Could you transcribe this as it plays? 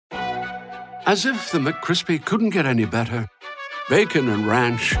As if the McCrispy couldn't get any better, Bacon and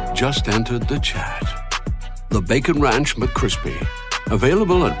Ranch just entered the chat. The Bacon Ranch McCrispy,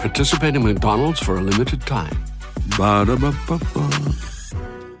 available at participating McDonald's for a limited time. Ba-da-ba-ba-ba.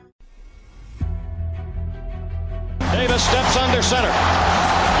 Davis steps under center.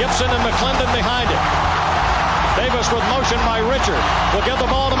 Gibson and McClendon behind him. Davis with motion by Richard. Will give the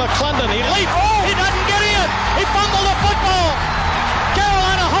ball to McClendon. He leaps. Oh, he doesn't get in. He fumbled the football.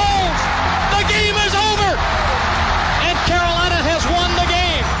 Carolina holds. The game is over. And Carolina has won the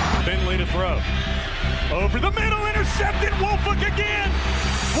game. Finley to throw. Over the middle, intercepted. Wolford again.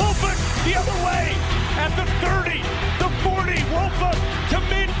 Wolford the other way. At the 30, the 40. Wolford to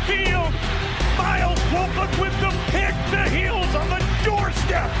midfield. Miles Wolford with the pick. The Heels on the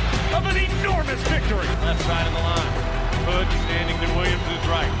doorstep of an enormous victory. Left side of the line. Hood standing to Williams'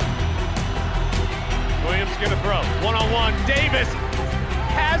 right. Williams going to throw. One-on-one. Davis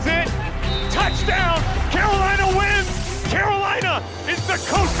has it. Touchdown. Carolina wins. Carolina is the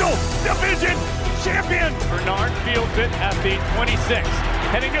Coastal Division champion. Bernard fields it at the 26.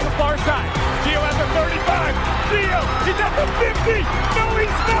 Heading to the far side. Gio at the 35. Gio, he's at the 50. No, he's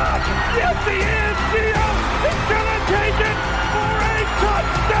not. Yes, he is. Gio is going to take it for a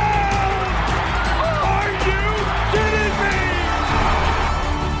touchdown. Are you kidding me?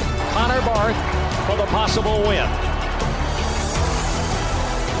 Connor Barth for the possible win.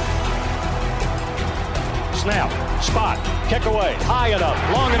 Snap, spot, kick away, high enough,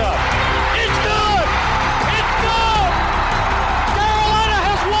 long enough. It's good! It's good! Carolina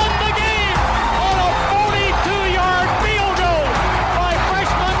has won the game on a 42-yard field goal by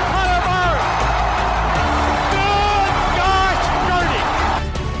freshman Connor Barth. Good gosh, dirty.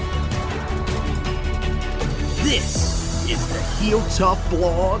 This is the Heel Tough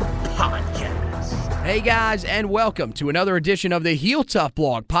Blog Podcast. Hey guys, and welcome to another edition of the Heel Tough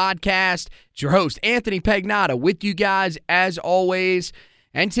Blog Podcast. It's your host, Anthony Pagnotta, with you guys as always.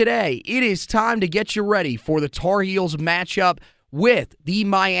 And today, it is time to get you ready for the Tar Heels matchup with the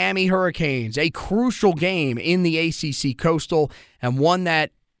Miami Hurricanes. A crucial game in the ACC Coastal, and one that,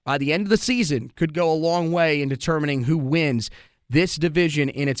 by the end of the season, could go a long way in determining who wins this division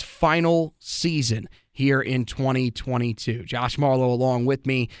in its final season here in 2022. Josh Marlowe along with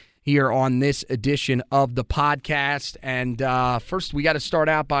me here on this edition of the podcast. And first, we got to start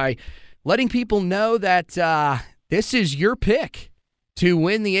out by letting people know that this is your pick to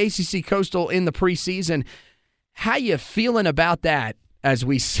win the ACC Coastal in the preseason. How you feeling about that as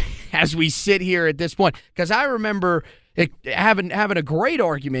we sit here at this point? Because I remember having a great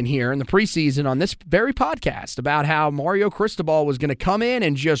argument here in the preseason on this very podcast about how Mario Cristobal was going to come in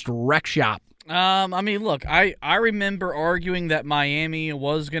and just wreck shop. Look, I remember arguing that Miami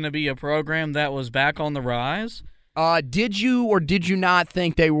was going to be a program that was back on the rise. Did you or did you not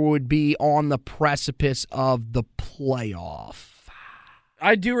think they would be on the precipice of the playoff?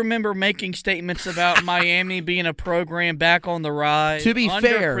 I do remember making statements about Miami being a program back on the rise. To be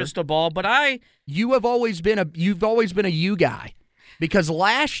fair, Cristobal, but you've always been a you guy, because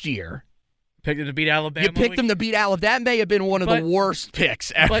last year picked them to beat Alabama. You picked them to beat Alabama. That may have been one of the worst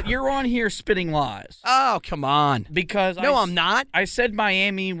picks ever. But you're on here spitting lies. Oh, come on. Because I'm not. I said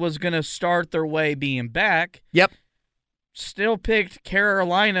Miami was going to start their way being back. Yep. Still picked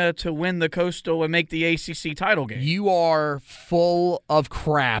Carolina to win the Coastal and make the ACC title game. You are full of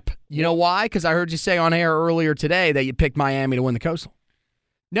crap. You know why? Because I heard you say on air earlier today that you picked Miami to win the Coastal.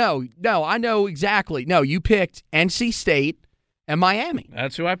 No, I know exactly. No, you picked NC State and Miami.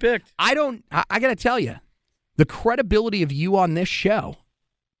 That's who I picked. I got to tell you, the credibility of you on this show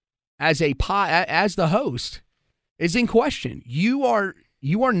as the host is in question. You are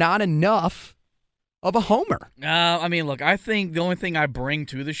not enough of a homer. Look, I think the only thing I bring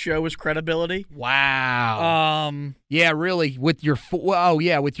to the show is credibility. Wow. Yeah, really, with your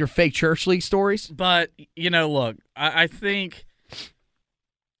fake church league stories. But look, I think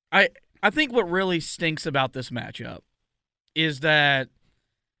what really stinks about this matchup is that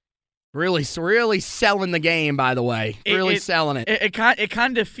really selling the game. By the way, selling it. It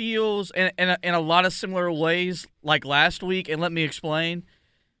kind of feels in a lot of similar ways like last week, and let me explain.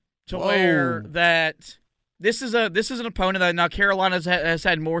 Where that this is an opponent that now Carolina has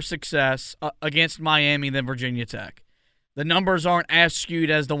had more success against Miami than Virginia Tech. The numbers aren't as skewed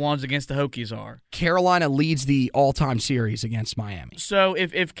as the ones against the Hokies are. Carolina leads the all-time series against Miami. So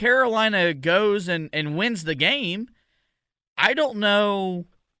if Carolina goes and wins the game, I don't know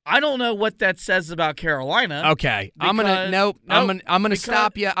what that says about Carolina. Okay, I'm gonna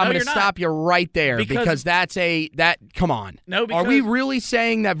stop you. I'm gonna stop you right there because come on. No, because, are we really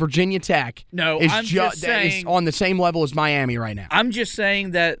saying that Virginia Tech is on the same level as Miami right now? I'm just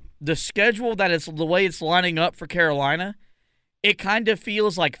saying that the schedule that is the way it's lining up for Carolina, it kind of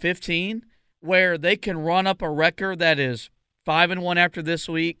feels like 15, where they can run up a record that is 5-1 after this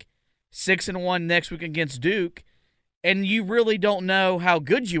week, 6-1 next week against Duke, and you really don't know how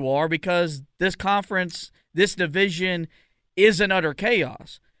good you are because this conference, this division, is in utter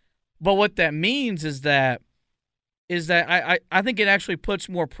chaos. But what that means is that I think it actually puts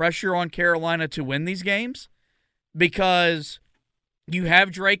more pressure on Carolina to win these games because you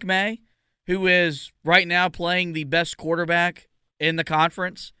have Drake May, who is right now playing the best quarterback in the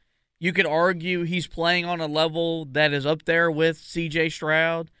conference. You could argue he's playing on a level that is up there with C.J.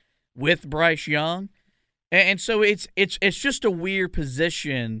 Stroud, with Bryce Young. And so it's just a weird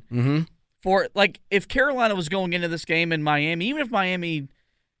position for, like, if Carolina was going into this game in Miami, even if Miami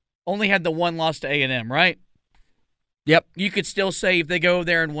only had the one loss to A&M, right? Yep. You could still say if they go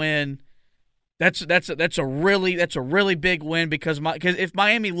there and win, that's a really big win because if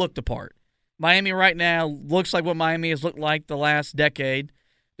Miami looked the part. Miami right now looks like what Miami has looked like the last decade,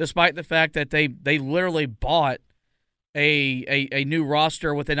 despite the fact that they literally bought a new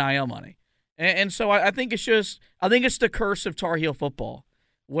roster with NIL money. And so I think it's the curse of Tar Heel football,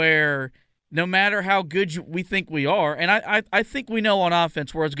 where no matter how good we think we are, and I think we know on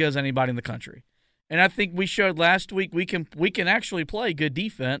offense we're as good as anybody in the country. And I think we showed last week we can actually play good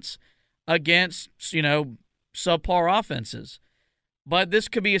defense against, subpar offenses. But this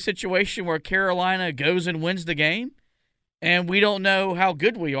could be a situation where Carolina goes and wins the game, and we don't know how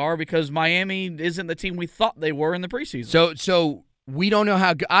good we are because Miami isn't the team we thought they were in the preseason. So we don't know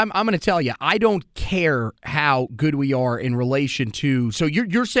how good. I'm going to tell you, I don't care how good we are in relation to. So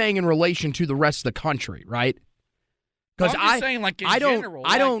you're saying in relation to the rest of the country, right? Because I'm just saying, like, in general.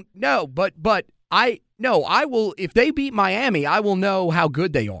 I don't know, but I will. If they beat Miami, I will know how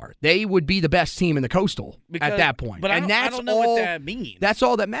good they are. They would be the best team in the Coastal at that point. But I don't know what that means. That's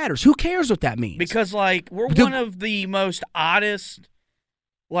all that matters. Who cares what that means? Because, like, we're one of the most oddest,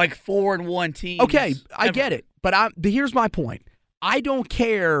 like, 4-1 teams. Okay, I ever. get it. But here's my point. I don't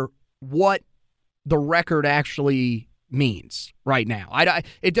care what the record actually means right now.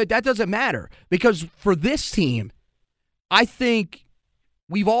 That doesn't matter because for this team, I think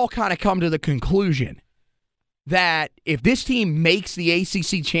we've all kind of come to the conclusion that if this team makes the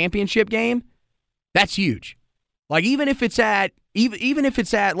ACC championship game, that's huge. Like even if it's at,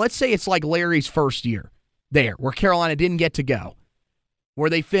 let's say it's like Larry's first year there, where Carolina didn't get to go, where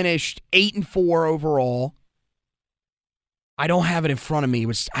they finished 8-4 overall. I don't have it in front of me. It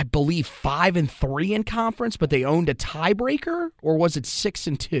was, I believe, 5-3 in conference, but they owned a tiebreaker, or was it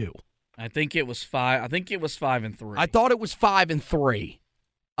 6-2? I think it was 5. I think it was 5-3. I thought it was 5-3.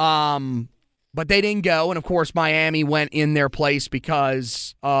 But they didn't go, and of course Miami went in their place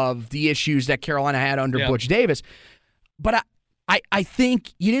because of the issues that Carolina had under Butch Davis. But I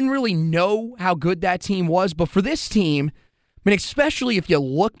think you didn't really know how good that team was. But for this team, I mean, especially if you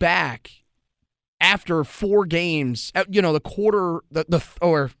look back after 4 games, the quarter,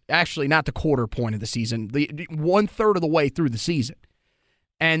 or actually not the quarter point of the season, the 1/3 of the way through the season,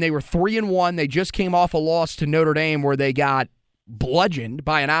 and they were 3-1. They just came off a loss to Notre Dame where they got bludgeoned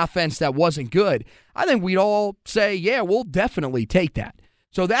by an offense that wasn't good. I think we'd all say, yeah, we'll definitely take that.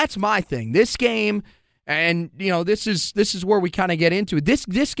 So that's my thing. This game, and this is where we kind of get into it.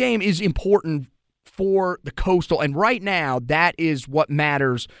 This game is important for the Coastal, and right now that is what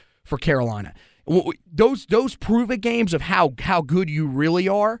matters for Carolina. Those prove-it games of how good you really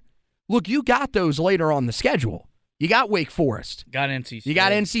are, look, you got those later on the schedule. You got Wake Forest. Got NC State. You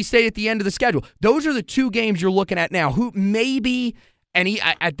got NC State at the end of the schedule. Those are the 2 games you're looking at now. Who maybe, and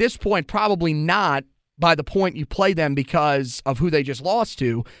at this point probably not by the point you play them because of who they just lost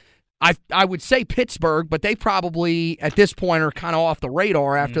to. I would say Pittsburgh, but they probably at this point are kind of off the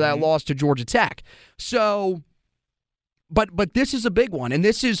radar after that loss to Georgia Tech. So, but this is a big one, and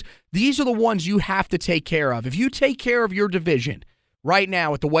these are the ones you have to take care of. If you take care of your division right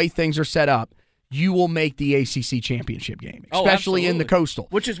now with the way things are set up, you will make the ACC championship game, especially in the Coastal.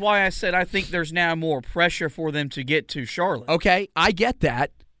 Which is why I said I think there's now more pressure for them to get to Charlotte. Okay, I get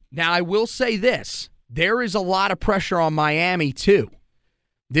that. Now, I will say this. There is a lot of pressure on Miami, too.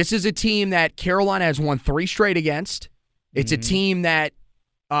 This is a team that Carolina has won 3 straight against. It's a team that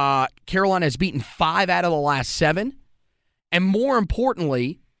Carolina has beaten 5 out of the last 7. And more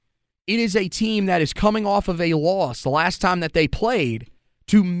importantly, it is a team that is coming off of a loss the last time that they played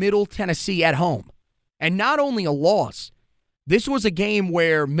to Middle Tennessee at home. And not only a loss, this was a game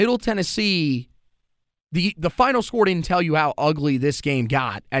where Middle Tennessee, the final score didn't tell you how ugly this game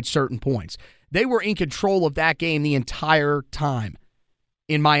got at certain points. They were in control of that game the entire time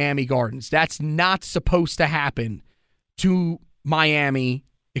in Miami Gardens. That's not supposed to happen to Miami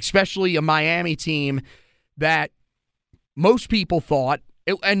especially a Miami team that most people thought,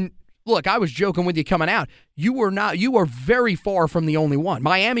 and look, I was joking with you coming out. You were very far from the only one.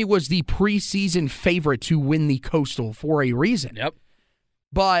 Miami was the preseason favorite to win the Coastal for a reason. Yep.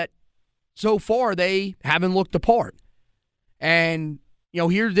 But so far, they haven't looked the part. And,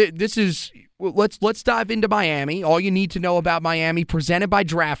 let's dive into Miami. All you need to know about Miami, presented by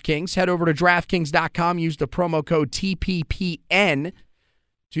DraftKings. Head over to DraftKings.com. Use the promo code TPPN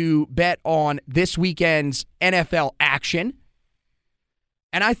to bet on this weekend's NFL action.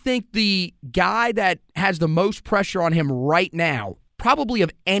 And I think the guy that has the most pressure on him right now, probably of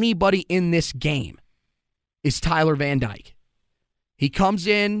anybody in this game, is Tyler Van Dyke. He comes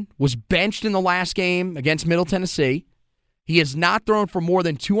in, was benched in the last game against Middle Tennessee. He has not thrown for more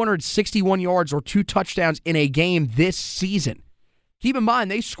than 261 yards or 2 touchdowns in a game this season. Keep in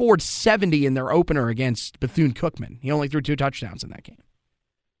mind, they scored 70 in their opener against Bethune-Cookman. He only threw 2 touchdowns in that game.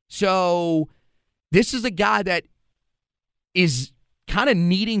 So this is a guy that is kind of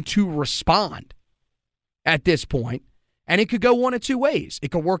needing to respond at this point, and it could go one of two ways.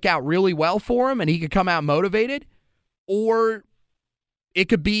 It could work out really well for him, and he could come out motivated, or it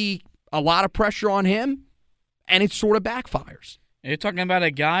could be a lot of pressure on him, and it sort of backfires. You're talking about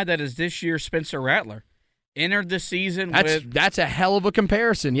a guy that is this year's Spencer Rattler. Entered the season that's a hell of a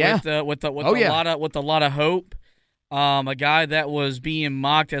comparison, yeah. With a lot of hope. A guy that was being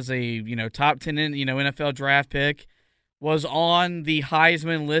mocked as a top 10 NFL draft pick, was on the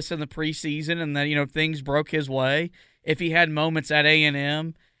Heisman list in the preseason, and then things broke his way. If he had moments at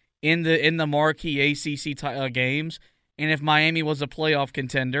A&M in the marquee ACC games, and if Miami was a playoff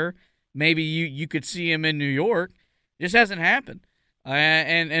contender, maybe you could see him in New York. It just hasn't happened,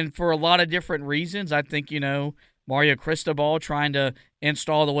 and for a lot of different reasons. I think Mario Cristobal trying to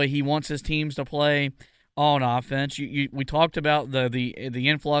install the way he wants his teams to play on offense. We talked about the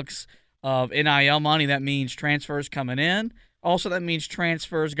influx of NIL money. That means transfers coming in. Also, that means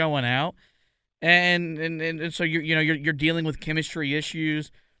transfers going out, and so you're dealing with chemistry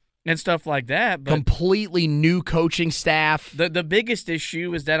issues and stuff like that. But completely new coaching staff. The biggest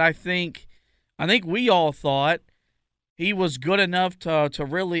issue is that I think we all thought he was good enough to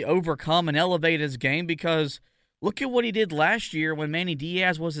really overcome and elevate his game, because look at what he did last year when Manny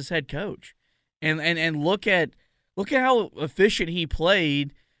Diaz was his head coach, and look at how efficient he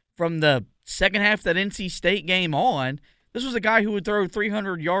played. From the second half of that NC State game on, this was a guy who would throw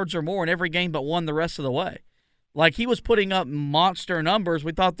 300 yards or more in every game but one the rest of the way. Like, he was putting up monster numbers.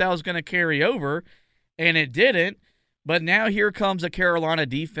 We thought that was going to carry over, and it didn't. But now here comes a Carolina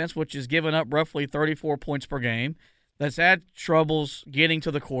defense, which has given up roughly 34 points per game, that's had troubles getting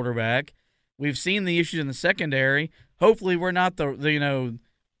to the quarterback. We've seen the issues in the secondary. Hopefully we're not the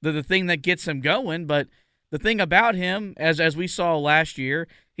thing that gets him going, but the thing about him, as we saw last year,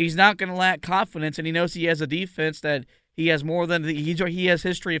 he's not going to lack confidence, and he knows he has a defense that he has more than he has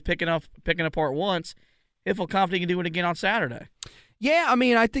history of picking apart once. He'll feel confident he can do it again on Saturday. Yeah, I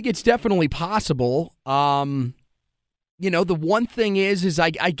mean, I think it's definitely possible. The one thing is I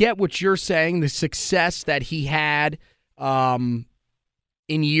get what you're saying. The success that he had in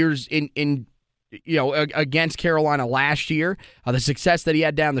years against Carolina last year, the success that he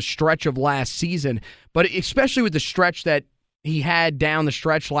had down the stretch of last season, but especially with the stretch that he had down the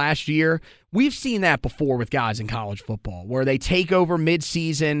stretch last year, we've seen that before with guys in college football, where they take over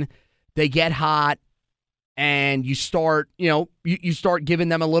midseason, they get hot, and you start giving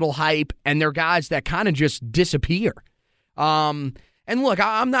them a little hype, and they're guys that kind of just disappear. And look,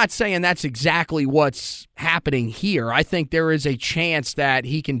 I'm not saying that's exactly what's happening here. I think there is a chance that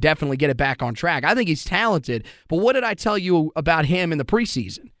he can definitely get it back on track. I think he's talented, but what did I tell you about him in the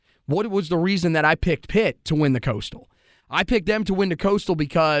preseason? What was the reason that I picked Pitt to win the Coastal? I picked them to win the Coastal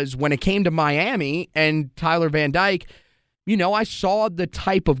because when it came to Miami and Tyler Van Dyke, I saw the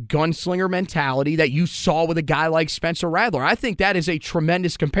type of gunslinger mentality that you saw with a guy like Spencer Rattler. I think that is a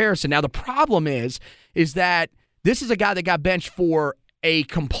tremendous comparison. Now, the problem is that this is a guy that got benched for a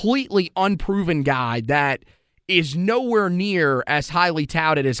completely unproven guy that is nowhere near as highly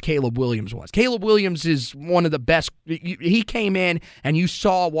touted as Caleb Williams was. Caleb Williams is one of the best. He came in, and you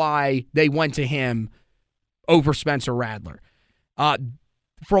saw why they went to him over Spencer Rattler.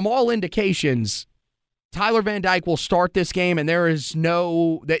 From all indications, Tyler Van Dyke will start this game, and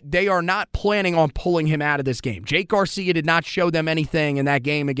they are not planning on pulling him out of this game. Jake Garcia did not show them anything in that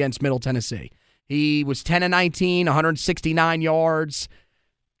game against Middle Tennessee. He was 10-19, 169 yards.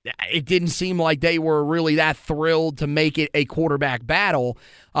 It didn't seem like they were really that thrilled to make it a quarterback battle.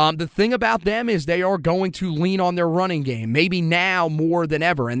 The thing about them is they are going to lean on their running game, maybe now more than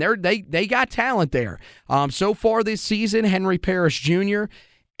ever, and they got talent there. So far this season, Henry Parrish Jr.,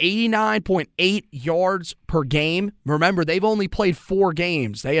 89.8 yards per game. Remember, they've only played 4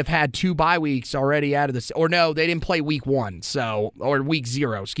 games. They have had 2 bye weeks already out of this. Or no, they didn't play week 1, or week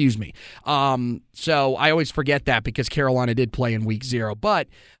 0, excuse me. So I always forget that because Carolina did play in week 0. But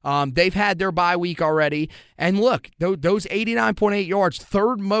they've had their bye week already. And look, those 89.8 yards,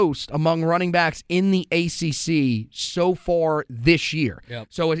 third most among running backs in the ACC so far this year. Yep.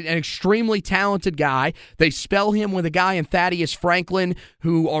 So an extremely talented guy. They spell him with a guy in Thaddeus Franklin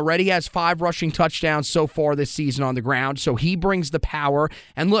who already has 5 rushing touchdowns so far this season on the ground. So he brings the power.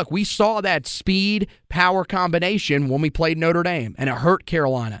 And look, we saw that speed-power combination when we played Notre Dame, and it hurt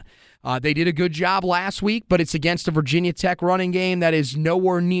Carolina. They did a good job last week, but it's against a Virginia Tech running game that is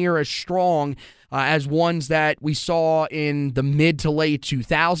nowhere near as strong as ones that we saw in the mid to late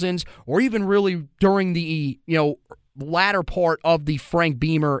 2000s, or even really during the latter part of the Frank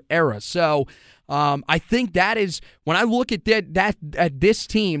Beamer era. So I think that is, when I look at at this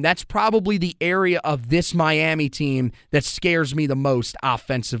team, that's probably the area of this Miami team that scares me the most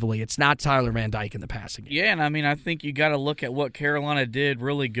offensively. It's not Tyler Van Dyke in the passing game. Yeah, and I mean, I think you got to look at what Carolina did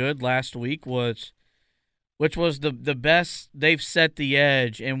really good last week, which was the best they've set the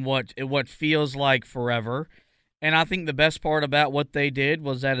edge in what feels like forever. And I think the best part about what they did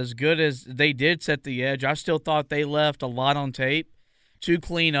was that as good as they did set the edge, I still thought they left a lot on tape to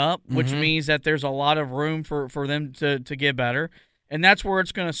clean up, which means that there's a lot of room for them to get better. And that's where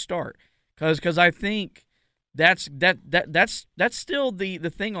it's going to start. Because I think that's still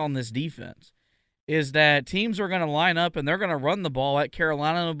the thing on this defense, is that teams are going to line up and they're going to run the ball at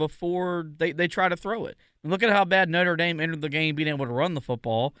Carolina before they try to throw it. And look at how bad Notre Dame entered the game being able to run the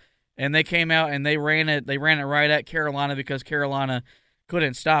football, and they came out and they ran it right at Carolina because Carolina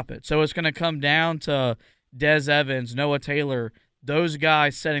couldn't stop it. So it's going to come down to Des Evans, Noah Taylor, those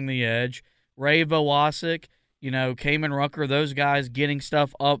guys setting the edge, Ray Vowasik, Kamen Rucker, those guys getting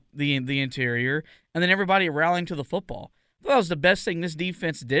stuff up the interior, and then everybody rallying to the football. I thought that was the best thing this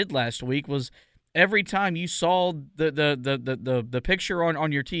defense did last week, was every time you saw the picture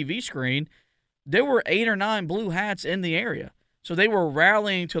on your TV screen, there were 8 or 9 blue hats in the area. So they were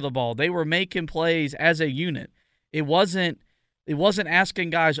rallying to the ball. They were making plays as a unit. It wasn't asking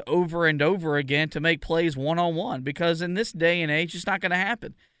guys over and over again to make plays one-on-one, because in this day and age, it's not going to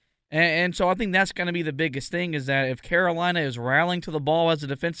happen. And so I think that's going to be the biggest thing, is that if Carolina is rallying to the ball as a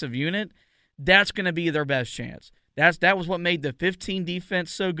defensive unit, that's going to be their best chance. That was what made the 15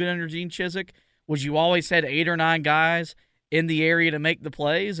 defense so good under Gene Chizik, was you always had 8 or 9 guys in the area to make the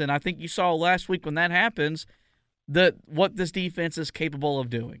plays. And I think you saw last week when that happens what this defense is capable of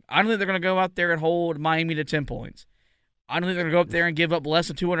doing. I don't think they're going to go out there and hold Miami to 10 points. I don't think they're going to go up there and give up less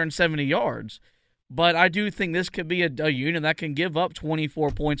than 270 yards. But I do think this could be a unit that can give up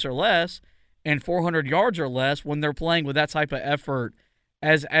 24 points or less and 400 yards or less when they're playing with that type of effort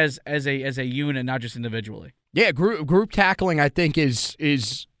as a unit, not just individually. Yeah, group tackling I think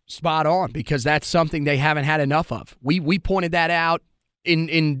is spot on, because that's something they haven't had enough of. We pointed that out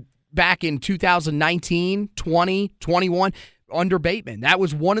in back in 2019, 20, 21 under Bateman. That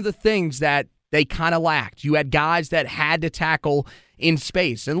was one of the things that they kind of lacked. You had guys that had to tackle in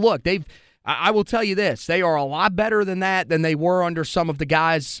space. And look, I will tell you this, they are a lot better than they were under some of the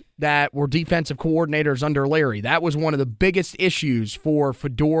guys that were defensive coordinators under Larry. That was one of the biggest issues for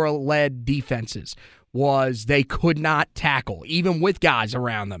Fedora-led defenses, was they could not tackle, even with guys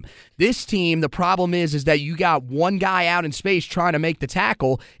around them. This team, the problem is that you got one guy out in space trying to make the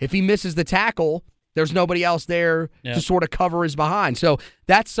tackle. If he misses the tackle, there's nobody else there to sort of cover his behind. So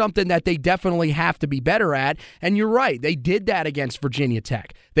that's something that they definitely have to be better at. And you're right, they did that against Virginia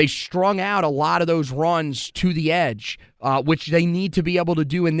Tech. They strung out a lot of those runs to the edge, which they need to be able to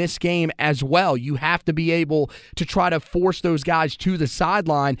do in this game as well. You have to be able to try to force those guys to the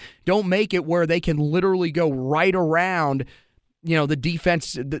sideline. Don't make it where they can literally go right around, the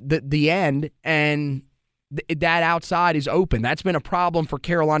defense, the end, and that outside is open. That's been a problem for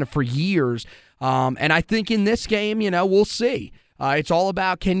Carolina for years. And I think in this game, we'll see. It's all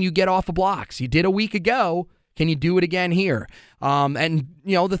about, can you get off of blocks? You did a week ago. Can you do it again here? And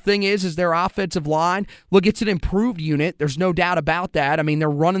the thing is their offensive line, look, it's an improved unit. There's no doubt about that. I mean, they're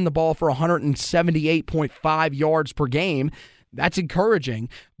running the ball for 178.5 yards per game. That's encouraging.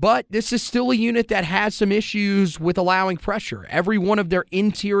 But this is still a unit that has some issues with allowing pressure. Every one of their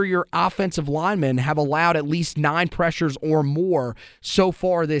interior offensive linemen have allowed at least 9 pressures or more so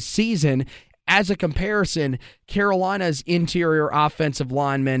far this season. As a comparison, Carolina's interior offensive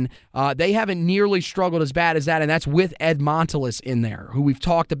linemen, they haven't nearly struggled as bad as that, and that's with Ed Montelis in there, who we've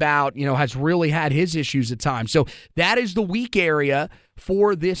talked about, has really had his issues at times. So that is the weak area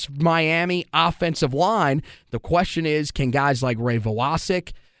for this Miami offensive line. The question is, can guys like Ray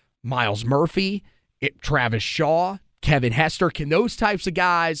Vowasik, Miles Murphy, Travis Shaw, Kevin Hester? Can those types of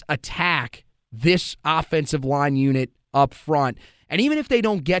guys attack this offensive line unit up front? And even if they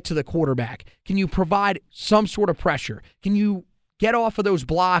don't get to the quarterback, can you provide some sort of pressure? Can you get off of those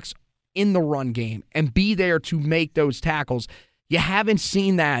blocks in the run game and be there to make those tackles? You haven't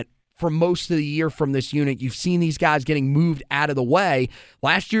seen that for most of the year from this unit. You've seen these guys getting moved out of the way.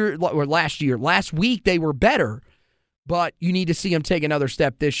 Last week they were better, but you need to see them take another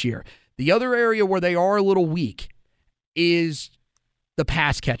step this year. The other area where they are a little weak is the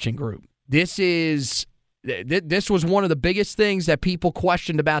pass-catching group. This was one of the biggest things that people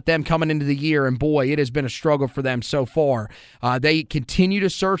questioned about them coming into the year, and boy, it has been a struggle for them so far. They continue to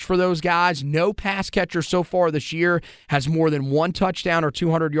search for those guys. No pass catcher so far this year has more than one touchdown or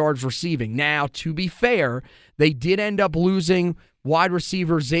 200 yards receiving. Now, to be fair, they did end up losing wide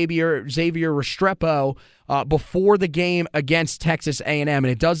receiver Xavier Restrepo before the game against Texas A&M, and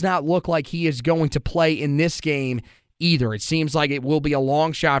it does not look like he is going to play in this game either. It seems like it will be a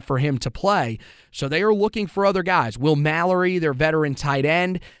long shot for him to play. So they are looking for other guys. Will Mallory, their veteran tight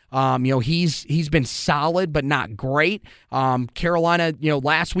end, he's been solid but not great. Carolina,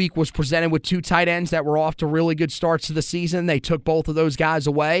 last week was presented with two tight ends that were off to really good starts to the season. They took both of those guys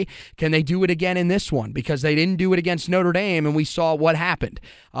away. Can they do it again in this one? Because they didn't do it against Notre Dame, and we saw what happened.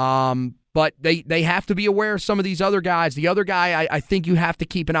 But they have to be aware of some of these other guys. The other guy I think you have to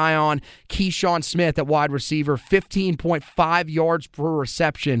keep an eye on, Keyshawn Smith at wide receiver, 15.5 yards per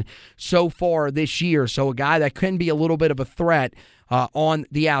reception so far this year. So a guy that can be a little bit of a threat on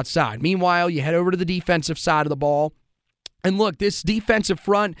the outside. Meanwhile, you head over to the defensive side of the ball. And look, this defensive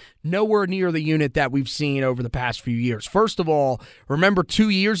front, nowhere near the unit that we've seen over the past few years. First of all, remember 2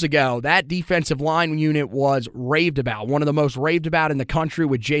 years ago, that defensive line unit was raved about, one of the most raved about in the country,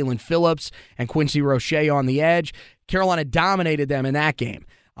 with Jalen Phillips and Quincy Roche on the edge. Carolina dominated them in that game.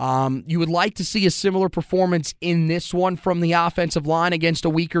 You would like to see a similar performance in this one from the offensive line against a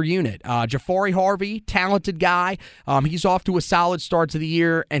weaker unit. Jafari Harvey, talented guy. He's off to a solid start to the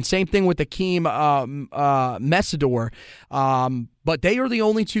year, and same thing with Akeem Messidor. But they are the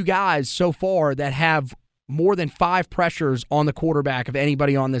only two guys so far that have more than 5 pressures on the quarterback of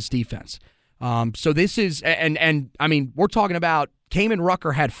anybody on this defense. So this is, and I mean, we're talking about Kamen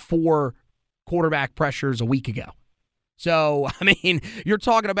Rucker had 4 quarterback pressures a week ago. So, I mean, you're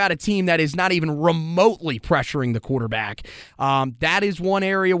talking about a team that is not even remotely pressuring the quarterback. That is one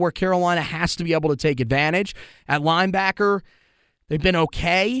area where Carolina has to be able to take advantage. At linebacker, they've been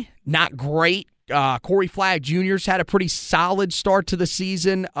okay, not great. Corey Flagg Jr.'s had a pretty solid start to the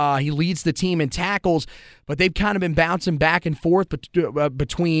season. He leads the team in tackles, but they've kind of been bouncing back and forth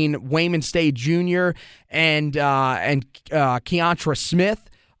between Wayman State Jr. and Keontra Smith.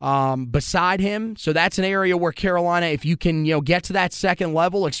 Beside him. So that's an area where Carolina, if you can, get to that second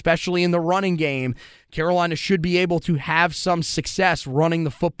level, especially in the running game, Carolina should be able to have some success running the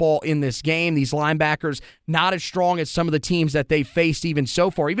football in this game. These linebackers not as strong as some of the teams that they faced even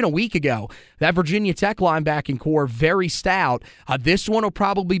so far. Even a week ago, that Virginia Tech linebacking core, very stout. This one will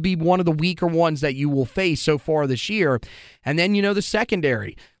probably be one of the weaker ones that you will face so far this year. And then, the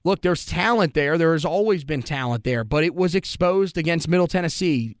secondary. Look, there's talent there. There has always been talent there, but it was exposed against Middle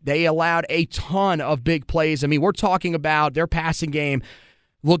Tennessee. They allowed a ton of big plays. I mean, we're talking about their passing game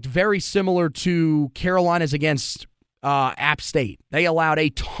looked very similar to Carolina's against App State. They allowed a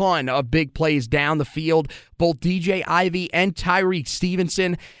ton of big plays down the field. Both DJ Ivey and Tyreek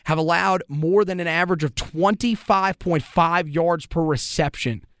Stevenson have allowed more than an average of 25.5 yards per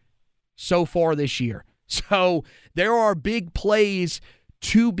reception so far this year. So there are big plays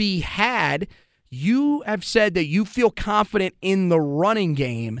to be had. You have said that you feel confident in the running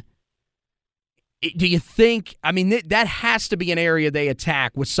game. Do you think, that has to be an area they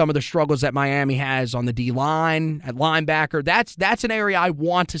attack with some of the struggles that Miami has on the D-line, at linebacker. That's an area I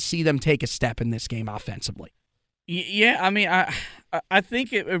want to see them take a step in this game offensively. Yeah, I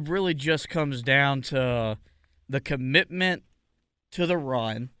think it really just comes down to the commitment to the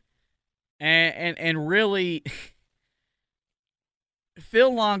run. And really,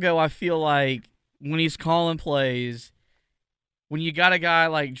 Phil Longo, I feel like, when he's calling plays, when you got a guy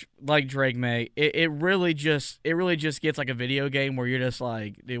like Drake May, it really just gets like a video game where you're just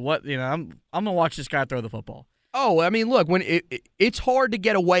like, dude, what, I'm gonna watch this guy throw the football. Oh, look, when it's hard to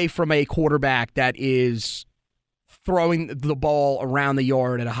get away from a quarterback that is throwing the ball around the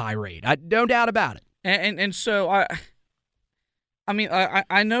yard at a high rate. No doubt about it. And so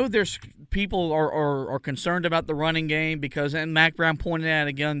I know there's people are concerned about the running game because, and Mac Brown pointed at it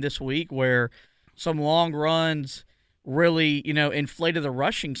again this week, where some long runs really, inflated the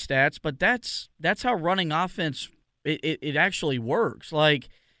rushing stats, but that's how running offense it actually works. Like,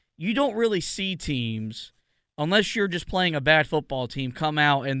 you don't really see teams, unless you're just playing a bad football team, come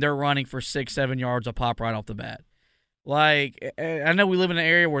out and they're running for 6-7 yards a pop right off the bat. Like, I know we live in an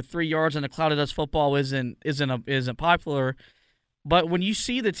area where 3 yards in a cloud of dust football isn't popular, but when you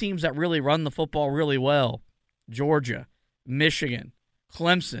see the teams that really run the football really well, Georgia, Michigan,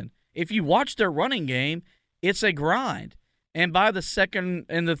 Clemson, if you watch their running game, it's a grind. And by the second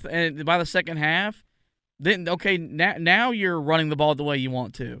half, then okay, now you're running the ball the way you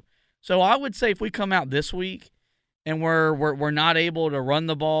want to. So I would say if we come out this week and we're not able to run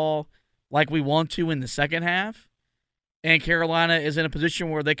the ball like we want to in the second half, and Carolina is in a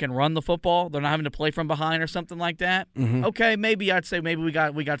position where they can run the football, they're not having to play from behind or something like that, okay, maybe I'd say maybe we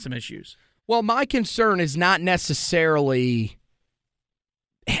got some issues. Well, my concern is not necessarily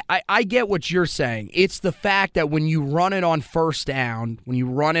I get what you're saying. It's the fact that when you run it on first down, when you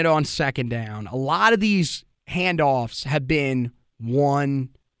run it on second down, a lot of these handoffs have been 1-2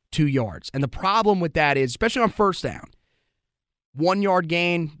 yards. And the problem with that is, especially on first down, 1 yard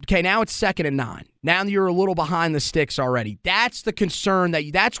gain. Okay, now it's 2nd and 9. Now you're a little behind the sticks already. That's the concern.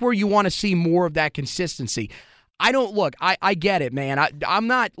 That's where you want to see more of that consistency. I get it, man. I'm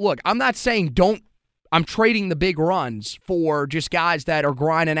not saying I'm trading the big runs for just guys that are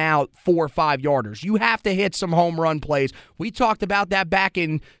grinding out 4 or 5 yarders. You have to hit some home run plays. We talked about that back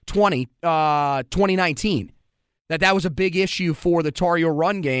in 2019. That was a big issue for the Tar Heel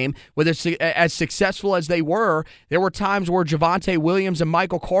run game. With as successful as they were, there were times where Javonte Williams and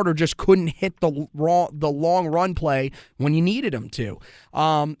Michael Carter just couldn't hit the long run play when you needed them to.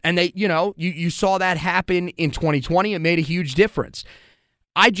 And they, you saw that happen in 2020. It made a huge difference.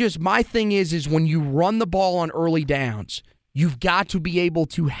 My thing is when you run the ball on early downs, you've got to be able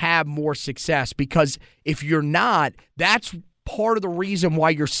to have more success, because if you're not, that's part of the reason why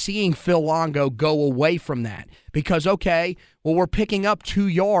you're seeing Phil Longo go away from that. Because, okay, well, we're picking up 2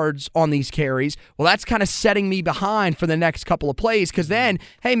 yards on these carries. Well, that's kind of setting me behind for the next couple of plays, because then,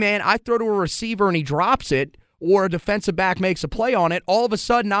 hey, man, I throw to a receiver and he drops it, or a defensive back makes a play on it, all of a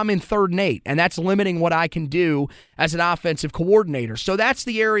sudden I'm in 3rd and 8, and that's limiting what I can do as an offensive coordinator. So that's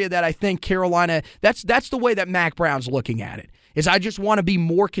the area that I think Carolina, that's the way that Mac Brown's looking at it, is I just want to be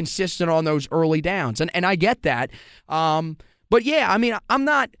more consistent on those early downs, and I get that. But yeah, I mean,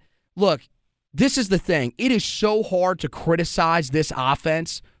 look, this is the thing. It is so hard to criticize this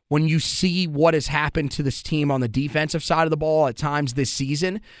offense when you see what has happened to this team on the defensive side of the ball at times this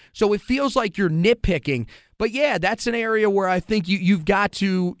season. So it feels like you're nitpicking. But yeah, that's an area where I think you've got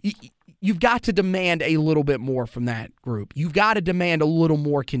to demand a little bit more from that group. You've got to demand a little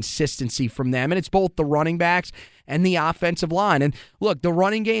more consistency from them, and it's both the running backs and the offensive line. And look, the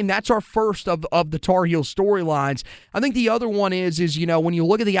running game, that's our first of the Tar Heel storylines. I think the other one is when you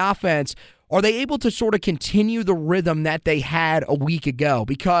look at the offense, are they able to sort of continue the rhythm that they had a week ago?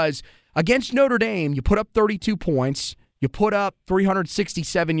 Because against Notre Dame, you put up 32 points, you put up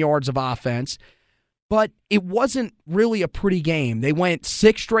 367 yards of offense, but it wasn't really a pretty game. They went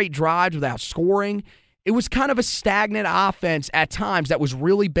 6 straight drives without scoring. It was kind of a stagnant offense at times that was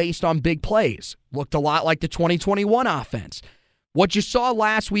really based on big plays. Looked a lot like the 2021 offense. What you saw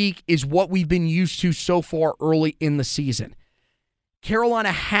last week is what we've been used to so far early in the season.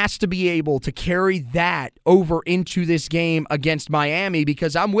 Carolina has to be able to carry that over into this game against Miami,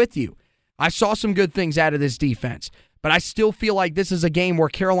 because I'm with you. I saw some good things out of this defense, but I still feel like this is a game where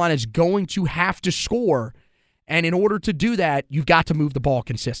Carolina is going to have to score, and in order to do that, you've got to move the ball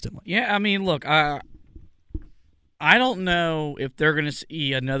consistently. Yeah, I mean, look, I don't know if they're going to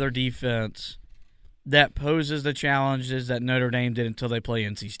see another defense that poses the challenges that Notre Dame did until they play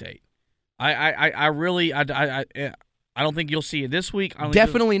NC State. I don't think you'll see it this week.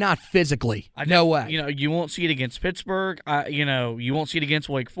 Definitely not physically. No way. You won't see it against Pittsburgh. You won't see it against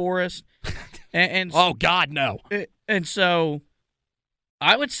Wake Forest. And oh God, no. And so,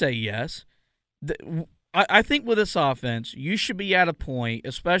 I would say yes. I think with this offense, you should be at a point,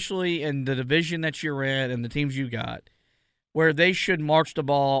 especially in the division that you're in and the teams you got, where they should march the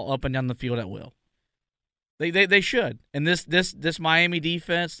ball up and down the field at will. They should. And this Miami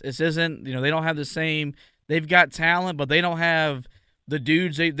defense, this isn't. They don't have the same. They've got talent, but they don't have the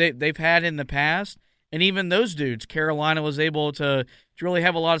dudes they've had in the past. And even those dudes, Carolina was able to really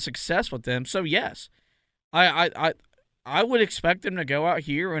have a lot of success with them. So, yes, I would expect them to go out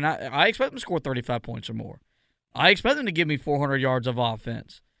here, and I expect them to score 35 points or more. I expect them to give me 400 yards of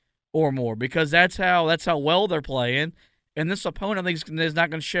offense or more, because that's how well they're playing. And this opponent, I think, is not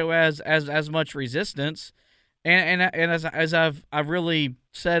going to show as much resistance. And as I've really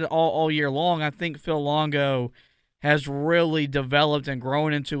said all year long, I think Phil Longo has really developed and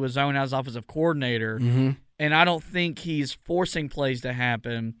grown into his own as offensive coordinator. Mm-hmm. And I don't think he's forcing plays to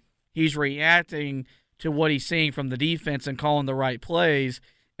happen. He's reacting to what he's seeing from the defense and calling the right plays,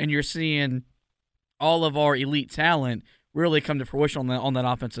 and you're seeing all of our elite talent really come to fruition on that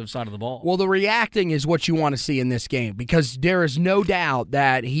offensive side of the ball. Well, the reacting is what you want to see in this game, because there is no doubt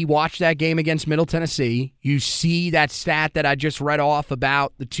that he watched that game against Middle Tennessee. You see that stat that I just read off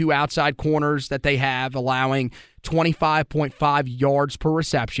about the two outside corners that they have, allowing 25.5 yards per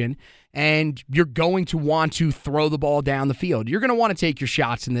reception, and you're going to want to throw the ball down the field. You're going to want to take your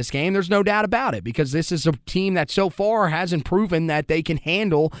shots in this game. There's no doubt about it, because this is a team that so far hasn't proven that they can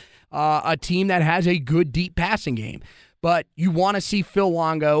handle a team that has a good deep passing game. But you want to see Phil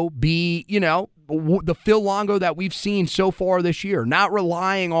Longo be, the Phil Longo that we've seen so far this year, not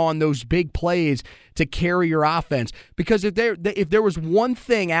relying on those big plays to carry your offense. Because if there was one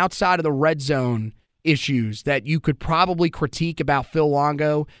thing outside of the red zone issues that you could probably critique about Phil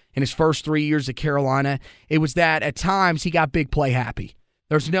Longo in his first 3 years at Carolina, it was that at times he got big play happy.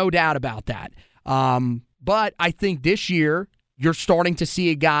 There's no doubt about that. But I think this year you're starting to see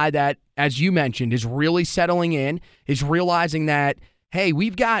a guy that, as you mentioned, is really settling in, is realizing that, hey,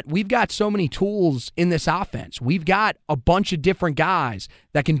 we've got so many tools in this offense. We've got a bunch of different guys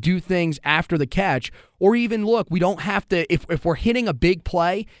that can do things after the catch. Or even, look, we don't have to, if we're hitting a big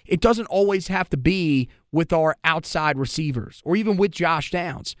play, it doesn't always have to be with our outside receivers or even with Josh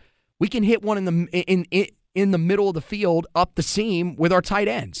Downs. We can hit one in the middle of the field up the seam with our tight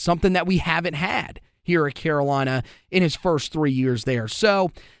ends, something that we haven't had here at Carolina in his first 3 years there.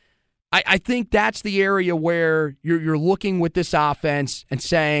 So I think that's the area where you're looking with this offense and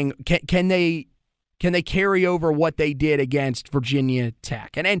saying, can they carry over what they did against Virginia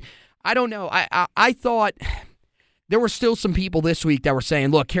Tech? And I don't know. I thought there were still some people this week that were saying,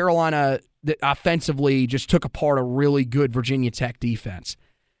 look, Carolina offensively just took apart a really good Virginia Tech defense.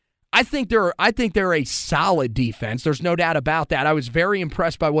 I think they're a solid defense. There's no doubt about that. I was very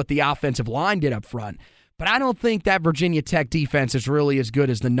impressed by what the offensive line did up front. But I don't think that Virginia Tech defense is really as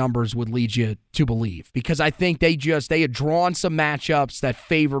good as the numbers would lead you to believe, because I think they had drawn some matchups that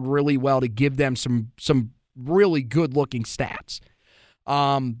favored really well to give them some really good-looking stats.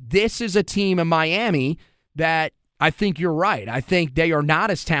 This is a team in Miami that I think you're right. I think they are not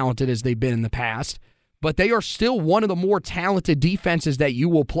as talented as they've been in the past, but they are still one of the more talented defenses that you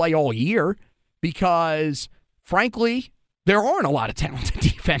will play all year, because, frankly, there aren't a lot of talented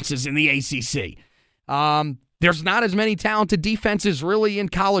defenses in the ACC. There's not as many talented defenses really in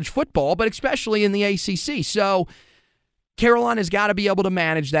college football, but especially in the ACC. So Carolina's got to be able to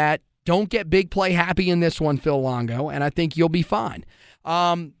manage that. Don't get big play happy in this one, Phil Longo, and I think you'll be fine.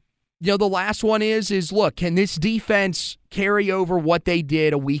 The last one is look, can this defense carry over what they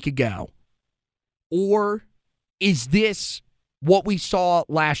did a week ago? Or is this what we saw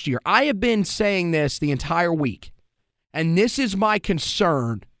last year? I have been saying this the entire week, and this is my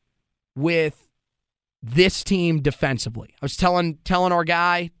concern with this team defensively. I was telling our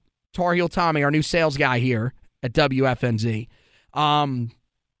guy, Tar Heel Tommy, our new sales guy here at WFNZ, I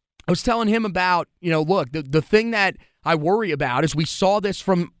was telling him about, look, the thing that I worry about is we saw this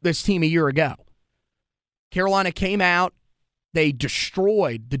from this team a year ago. Carolina came out, they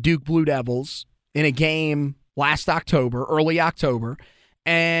destroyed the Duke Blue Devils in a game last October, early October,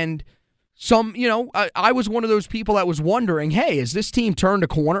 and I was one of those people that was wondering, hey, has this team turned a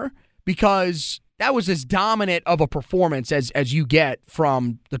corner? Because that was as dominant of a performance as you get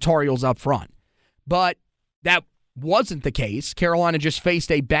from the Tar Heels up front. But that wasn't the case. Carolina just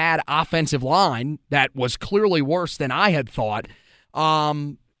faced a bad offensive line that was clearly worse than I had thought.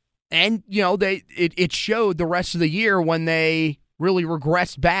 It showed the rest of the year when they really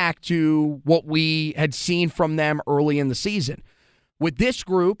regressed back to what we had seen from them early in the season. With this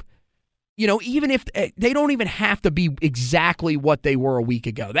group, even if they don't even have to be exactly what they were a week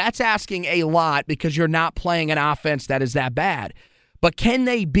ago. That's asking a lot, because you're not playing an offense that is that bad. But can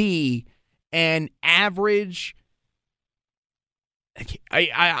they be an average?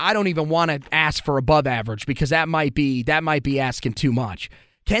 I don't even want to ask for above average, because that might be asking too much.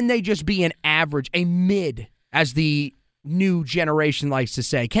 Can they just be an average, a mid, as the new generation likes to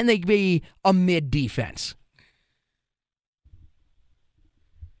say? Can they be a mid defense?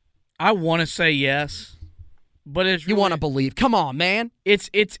 I want to say yes, but it's really, you want to believe. Come on, man.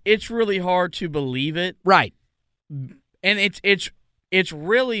 It's really hard to believe it, right? And it's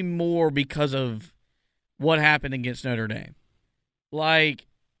really more because of what happened against Notre Dame,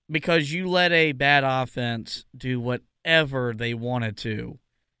 because you let a bad offense do whatever they wanted to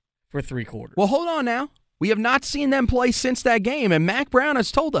for 3 quarters. Well, hold on now. We have not seen them play since that game, and Mack Brown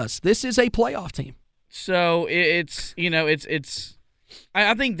has told us this is a playoff team. So it's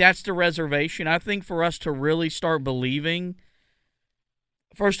I think that's the reservation. I think for us to really start believing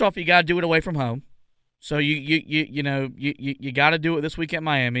First off, you got to do it away from home. So you got to do it this week at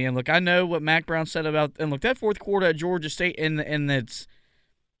Miami. And look, I know what Mac Brown said about, and look, that fourth quarter at Georgia State in its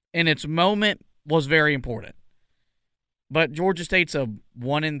moment was very important. But Georgia State's a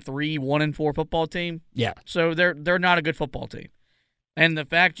 1-3, 1-4 football team. Yeah. So they're not a good football team. And the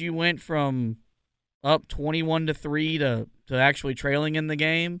fact you went from up 21-3 to actually trailing in the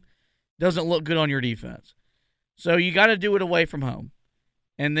game doesn't look good on your defense. So you got to do it away from home.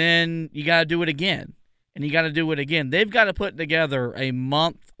 And then you got to do it again. And you got to do it again. They've got to put together a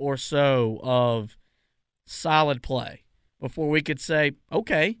month or so of solid play before we could say,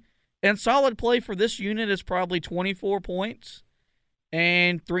 okay. And solid play for this unit is probably 24 points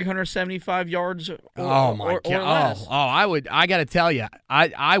and 375 yards or less. I got to tell you,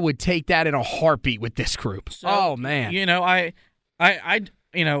 I would take that in a heartbeat with this group. So, man. I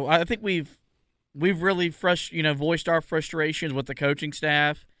think we've really voiced our frustrations with the coaching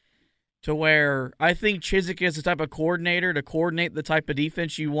staff to where I think Chizik is the type of coordinator to coordinate the type of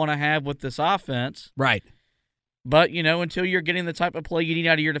defense you want to have with this offense. Right. But, until you're getting the type of play you need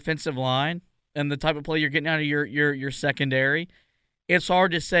out of your defensive line and the type of play you're getting out of your secondary, it's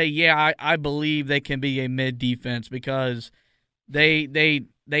hard to say, yeah, I believe they can be a mid defense because they've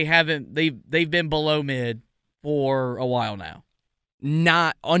been below mid for a while now.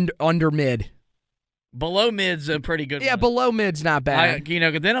 Not under mid. Below mid's a pretty good Yeah, one. below mid's not bad. Then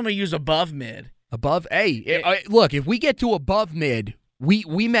I'm going to use above mid. Above? Hey, look, if we get to above mid, we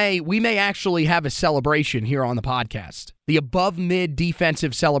may actually have a celebration here on the podcast. The above mid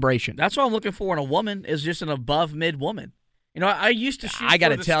defensive celebration. That's what I'm looking for in a woman is just an above mid woman. I used to shoot I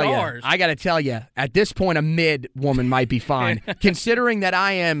gotta for the tell stars. I got to tell you, at this point, a mid woman might be fine. Considering that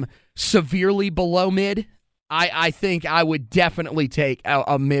I am severely below mid, I think I would definitely take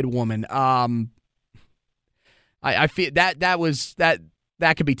a mid woman. I feel that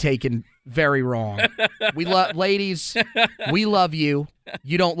could be taken very wrong. We love ladies. We love you.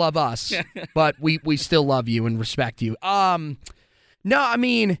 You don't love us, but we still love you and respect you. No, I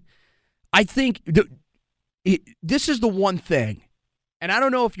mean, I think this is the one thing, and I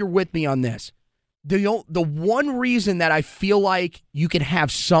don't know if you're with me on this. The one reason that I feel like you can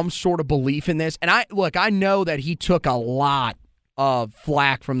have some sort of belief in this, and I know that he took a lot of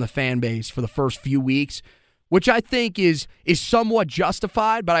flack from the fan base for the first few weeks, which I think is somewhat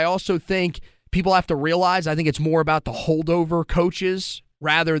justified, but I also think people have to realize I think it's more about the holdover coaches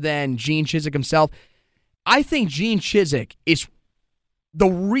rather than Gene Chizik himself. I think Gene Chizik is the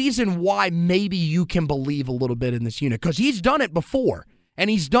reason why maybe you can believe a little bit in this unit, because he's done it before, and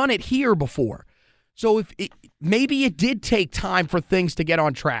he's done it here before. So maybe it did take time for things to get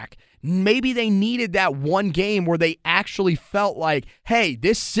on track. Maybe they needed that one game where they actually felt like, hey,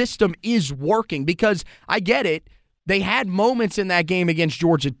 this system is working. Because I get it. They had moments in that game against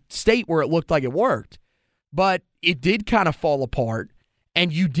Georgia State where it looked like it worked. But it did kind of fall apart,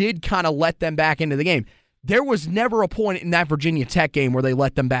 and you did kind of let them back into the game. There was never a point in that Virginia Tech game where they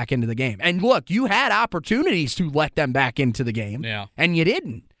let them back into the game. And look, you had opportunities to let them back into the game, and you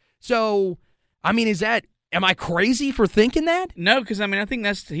didn't. So, I mean, am I crazy for thinking that? No, because, I think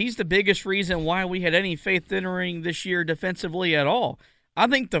he's the biggest reason why we had any faith entering this year defensively at all. I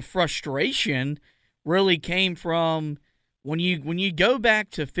think the frustration really came from when you go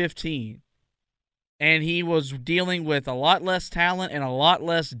back to 15 and he was dealing with a lot less talent and a lot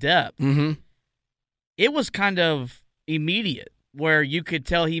less depth. Mm-hmm. It was kind of immediate where you could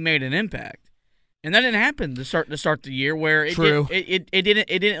tell he made an impact. And that didn't happen to start the year where it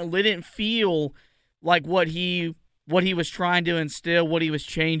didn't feel like what he was trying to instill, what he was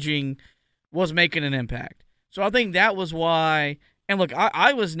changing was making an impact. So I think that was why. And look,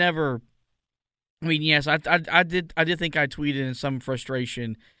 I was never. I mean, yes, I did think I tweeted in some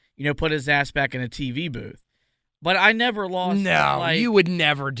frustration, put his ass back in a TV booth. But I never lost. No, you would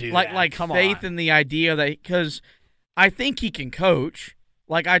never do that. Like faith in the idea that, because I think he can coach.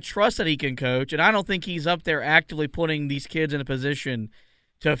 Like, I trust that he can coach, and I don't think he's up there actively putting these kids in a position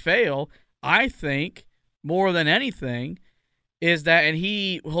to fail. I think, more than anything, is that, and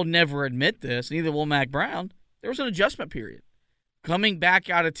he'll never admit this, neither will Mac Brown, there was an adjustment period. Coming back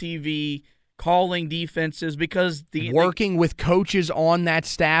out of TV, calling defenses, because working with coaches on that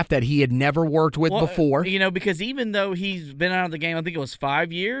staff that he had never worked with before. Because even though he's been out of the game, I think it was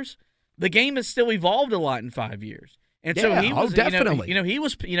 5 years, the game has still evolved a lot in 5 years. And so he was definitely. He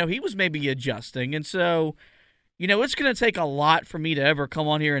was maybe adjusting. And so, it's going to take a lot for me to ever come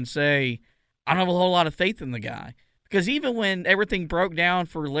on here and say I don't have a whole lot of faith in the guy. Because even when everything broke down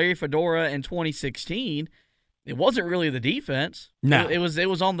for Larry Fedora in 2016, it wasn't really the defense. No. It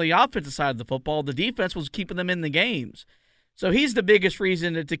was on the offensive side of the football. The defense was keeping them in the games. So he's the biggest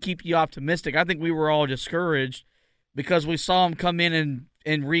reason to keep you optimistic. I think we were all discouraged because we saw him come in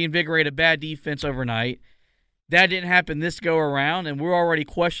and reinvigorate a bad defense overnight. That didn't happen this go-around, and we're already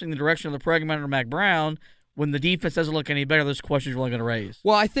questioning the direction of the program under Mack Brown. When the defense doesn't look any better, those questions are only going to raise.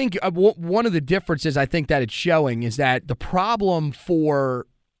 Well, I think one of the differences I think that it's showing is that the problem for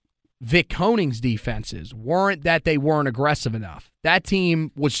Vic Koning's defenses weren't that they weren't aggressive enough. That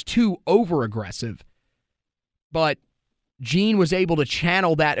team was too over-aggressive, but Gene was able to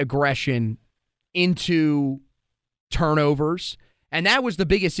channel that aggression into turnovers, and that was the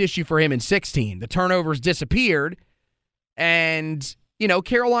biggest issue for him in 16. The turnovers disappeared, and,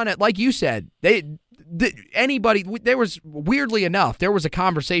 Carolina, like you said, there was, weirdly enough, there was a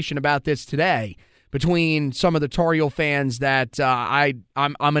conversation about this today between some of the Tar Heel fans that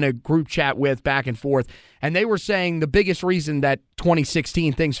I'm in a group chat with back and forth, and they were saying the biggest reason that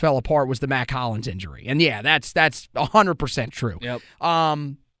 2016 things fell apart was the Mack Hollins injury. And yeah, that's 100% true. Yep.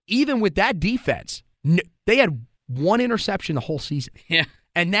 Even with that defense, they had one interception the whole season. Yeah.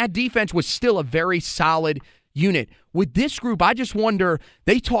 And that defense was still a very solid unit. With this group, I just wonder,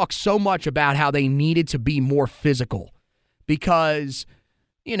 they talk so much about how they needed to be more physical because,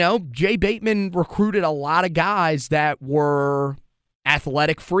 Jay Bateman recruited a lot of guys that were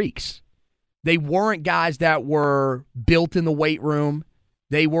athletic freaks. They weren't guys that were built in the weight room.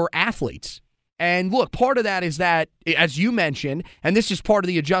 They were athletes. And look, part of that is that, as you mentioned, and this is part of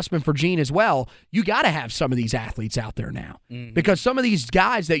the adjustment for Gene as well, you got to have some of these athletes out there now. Mm-hmm. Because some of these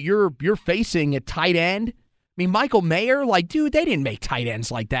guys that you're facing at tight end, Michael Mayer, dude, they didn't make tight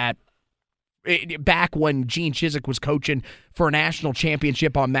ends like that back when Gene Chizik was coaching for a national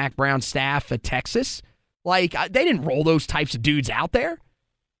championship on Mack Brown's staff at Texas. They didn't roll those types of dudes out there.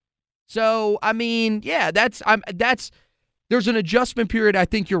 So, yeah, there's an adjustment period. I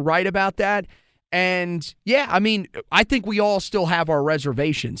think you're right about that. And, yeah, I think we all still have our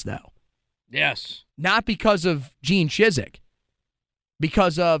reservations, though. Yes. Not because of Gene Chizik,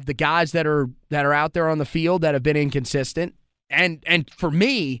 because of the guys that are out there on the field that have been inconsistent. And for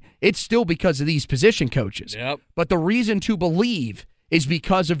me, it's still because of these position coaches. Yep. But the reason to believe is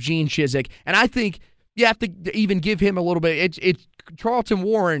because of Gene Chizik. And I think you have to even give him a little bit. It's Charlton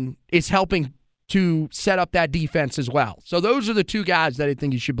Warren is helping to set up that defense as well. So those are the two guys that I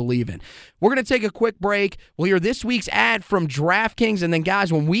think you should believe in. We're going to take a quick break. We'll hear this week's ad from DraftKings. And then,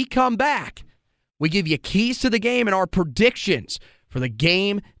 guys, when we come back, we give you keys to the game and our predictions for the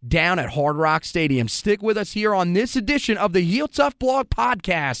game down at Hard Rock Stadium. Stick with us here on this edition of the Heel Tough Blog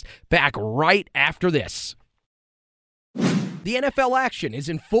Podcast, back right after this. The NFL action is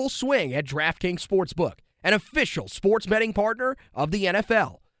in full swing at DraftKings Sportsbook, an official sports betting partner of the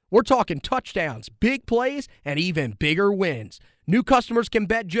NFL. We're talking touchdowns, big plays, and even bigger wins. New customers can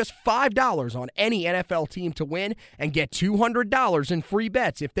bet just $5 on any NFL team to win and get $200 in free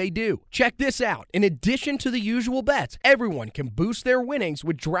bets if they do. Check this out. In addition to the usual bets, everyone can boost their winnings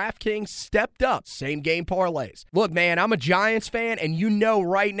with DraftKings stepped-up same-game parlays. Look, man, I'm a Giants fan, and you know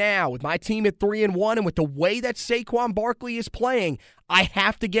right now, with my team at 3-1 and with the way that Saquon Barkley is playing, I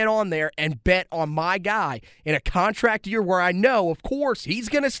have to get on there and bet on my guy in a contract year where I know, of course, he's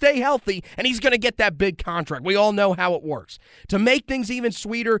going to stay healthy and he's going to get that big contract. We all know how it works. To make things even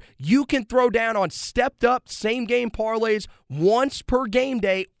sweeter, you can throw down on stepped-up same-game parlays once per game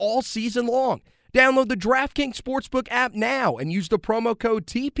day all season long. Download the DraftKings Sportsbook app now and use the promo code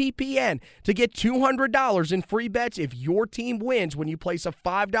TPPN to get $200 in free bets if your team wins when you place a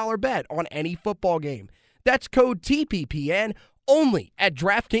 $5 bet on any football game. That's code TPPN only at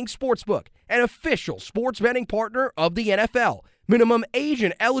DraftKings Sportsbook, an official sports betting partner of the NFL. Minimum age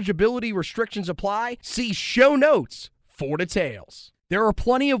and eligibility restrictions apply. See show notes for details. There are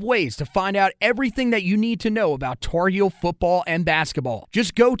plenty of ways to find out everything that you need to know about Tar Heel football and basketball.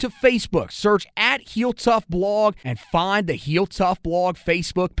 Just go to Facebook, search at Heel Tough Blog, and find the Heel Tough Blog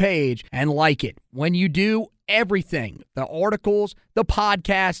Facebook page and like it. When you do, everything, the articles, the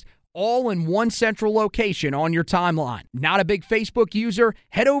podcast, all in one central location on your timeline. Not a big Facebook user?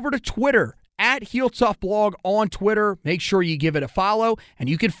 Head over to Twitter, at Heel Tough Blog on Twitter. Make sure you give it a follow, and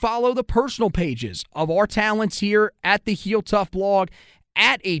you can follow the personal pages of our talents here at the Heel Tough Blog,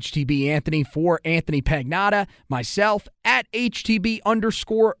 at HTB Anthony for Anthony Pagnotta, myself, at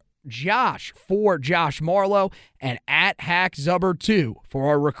HTB_Josh for Josh Marlowe, and at Hack Zubbard 2 for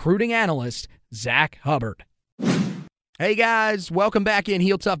our recruiting analyst, Zach Hubbard. Hey guys, welcome back in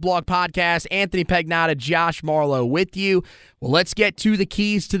Heel Tough Blog Podcast. Anthony Pagnotta, Josh Marlowe with you. Well, let's get to the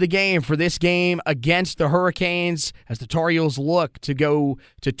keys to the game for this game against the Hurricanes as the Tar Heels look to go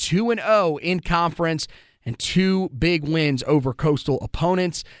to 2-0 in conference and 2 big wins over Coastal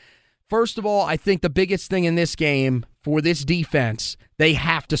opponents. First of all, I think the biggest thing in this game for this defense, they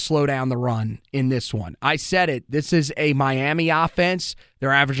have to slow down the run in this one. I said it. This is a Miami offense.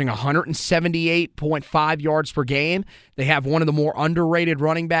 They're averaging 178.5 yards per game. They have one of the more underrated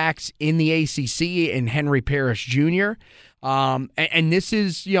running backs in the ACC in Henry Parrish Jr., and this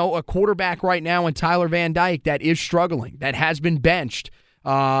is, a quarterback right now in Tyler Van Dyke that is struggling, that has been benched,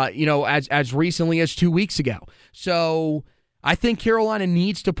 as recently as 2 weeks ago. So I think Carolina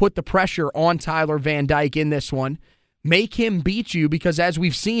needs to put the pressure on Tyler Van Dyke in this one. Make him beat you, because as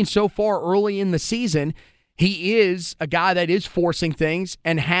we've seen so far early in the season, he is a guy that is forcing things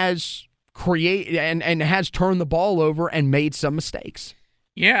and has has turned the ball over and made some mistakes.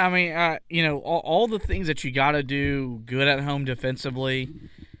 Yeah, I mean, all the things that you got to do good at home defensively,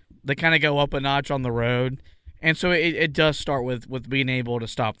 they kind of go up a notch on the road. And so it does start with being able to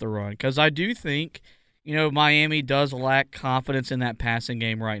stop the run. Because I do think, Miami does lack confidence in that passing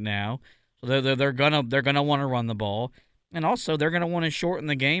game right now. So they're gonna want to run the ball. And also they're gonna want to shorten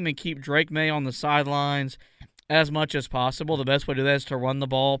the game and keep Drake May on the sidelines as much as possible. The best way to do that is to run the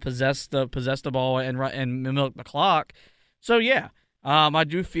ball, possess the ball, and milk the clock. So yeah. I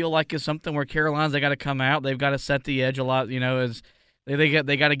do feel like it's something where Carolina's, they got to come out. They've got to set the edge a lot. As they got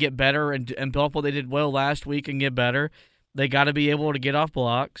to get better and build up what they did well last week and get better. They got to be able to get off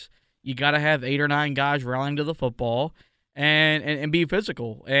blocks. You got to have 8 or 9 guys rallying to the football and be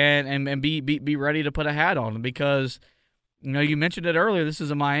physical and be ready to put a hat on, because you mentioned it earlier. This is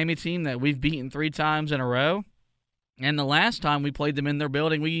a Miami team that we've beaten 3 times in a row, and the last time we played them in their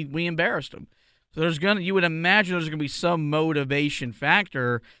building, we embarrassed them. So you would imagine there's going to be some motivation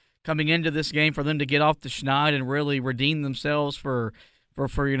factor coming into this game for them to get off the schneid and really redeem themselves for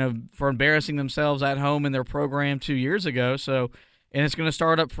embarrassing themselves at home in their program 2 years ago. So, and it's going to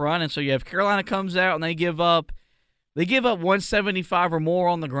start up front. And so you have Carolina comes out and they give up 175 or more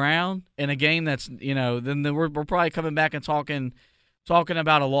on the ground in a game that's, then we're probably coming back and talking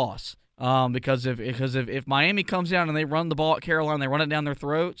about a loss. Because if Miami comes down and they run the ball at Carolina, they run it down their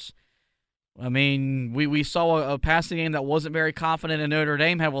throats. I mean, we saw a passing game that wasn't very confident, and Notre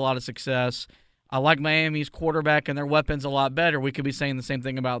Dame have a lot of success. I like Miami's quarterback and their weapons a lot better. We could be saying the same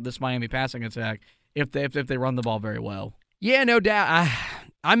thing about this Miami passing attack if they run the ball very well. Yeah, no doubt.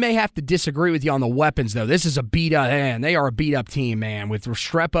 I may have to disagree with you on the weapons, though. This is a beat-up, man. They are a beat-up team, man. With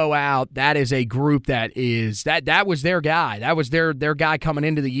Restrepo out, that is a group that was their guy. That was their guy coming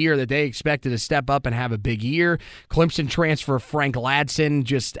into the year that they expected to step up and have a big year. Clemson transfer Frank Ladson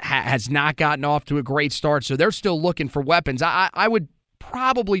just has not gotten off to a great start, so they're still looking for weapons. I would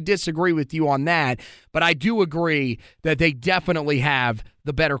probably disagree with you on that, but I do agree that they definitely have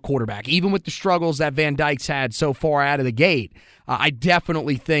the better quarterback. Even with the struggles that Van Dyke's had so far out of the gate, I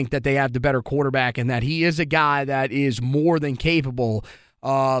definitely think that they have the better quarterback and that he is a guy that is more than capable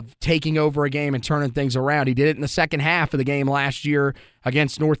of taking over a game and turning things around. He did it in the second half of the game last year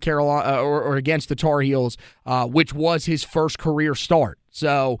against North Carolina or against the Tar Heels, which was his first career start.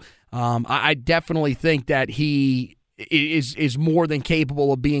 So I definitely think that he is more than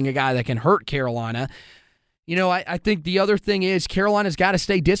capable of being a guy that can hurt Carolina. I think the other thing is Carolina's got to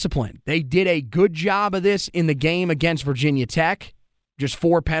stay disciplined. They did a good job of this in the game against Virginia Tech. Just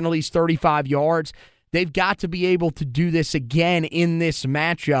 4 penalties, 35 yards. They've got to be able to do this again in this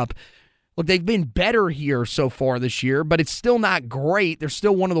matchup. Look, they've been better here so far this year, but it's still not great. They're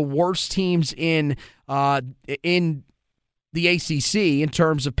still one of the worst teams in the ACC in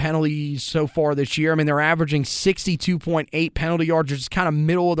terms of penalties so far this year. I mean, they're averaging 62.8 penalty yards, which is kind of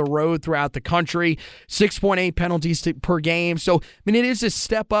middle of the road throughout the country, 6.8 penalties per game. So, I mean, it is a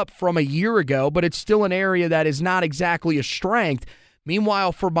step up from a year ago, but it's still an area that is not exactly a strength.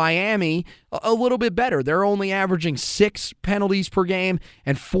 Meanwhile, for Miami, a little bit better. They're only averaging 6 penalties per game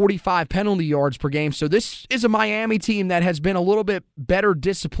and 45 penalty yards per game. So this is a Miami team that has been a little bit better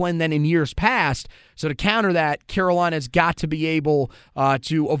disciplined than in years past. So to counter that, Carolina's got to be able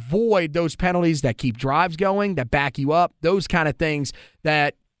to avoid those penalties that keep drives going, that back you up, those kind of things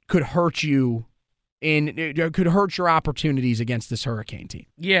that could hurt you. It could hurt your opportunities against this Hurricane team.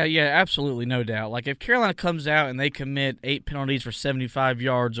 Yeah, absolutely, no doubt. Like, if Carolina comes out and they commit 8 penalties for 75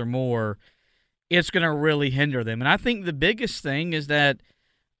 yards or more, it's going to really hinder them. And I think the biggest thing is that,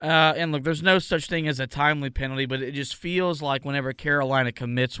 and look, there's no such thing as a timely penalty, but it just feels like whenever Carolina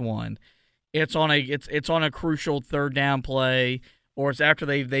commits one, it's on a crucial third down play, or it's after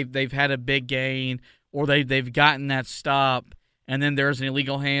they've had a big gain, or they've gotten that stop. And then there's an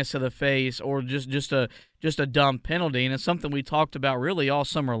illegal hands to the face, or just a dumb penalty. And it's something we talked about really all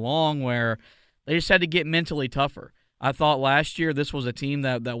summer long, where they just had to get mentally tougher. I thought last year this was a team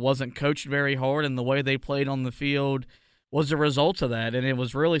that wasn't coached very hard, and the way they played on the field was a result of that. And it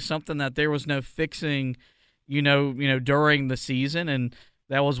was really something that there was no fixing during the season, and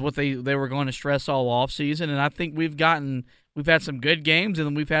that was what they were going to stress all off season. And I think we've had some good games, and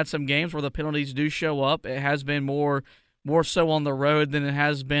then we've had some games where the penalties do show up. It has been more so on the road than it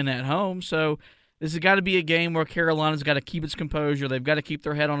has been at home. So this has got to be a game where Carolina's got to keep its composure. They've got to keep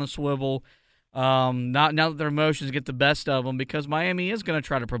their head on a swivel. Not now that their emotions get the best of them, because Miami is going to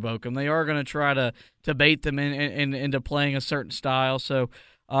try to provoke them. They are going to try to bait them into playing a certain style. So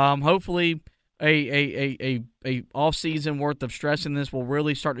hopefully a off season worth of stress in this will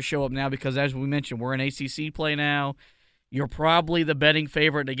really start to show up now, because as we mentioned, we're in ACC play now. You're probably the betting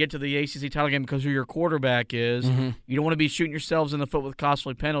favorite to get to the ACC title game because who your quarterback is. Mm-hmm. You don't want to be shooting yourselves in the foot with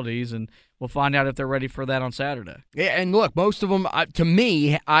costly penalties, and we'll find out if they're ready for that on Saturday. Yeah, and look, most of them, to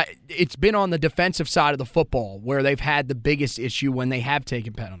me, it's been on the defensive side of the football where they've had the biggest issue when they have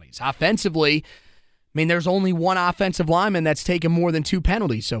taken penalties. Offensively, there's only one offensive lineman that's taken more than 2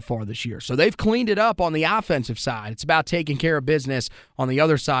 penalties so far this year. So they've cleaned it up on the offensive side. It's about taking care of business on the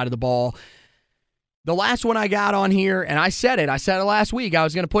other side of the ball. The last one I got on here, and I said it last week, I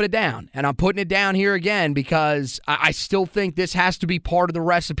was going to put it down. And I'm putting it down here again because I still think this has to be part of the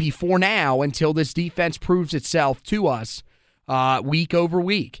recipe for now until this defense proves itself to us week over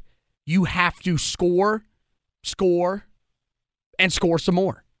week. You have to score, and score some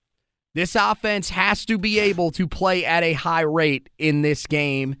more. This offense has to be able to play at a high rate in this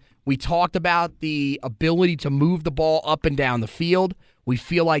game. We talked about the ability to move the ball up and down the field. We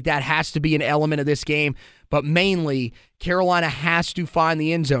feel like that has to be an element of this game, but mainly Carolina has to find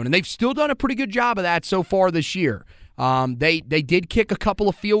the end zone, and they've still done a pretty good job of that so far this year. They did kick a couple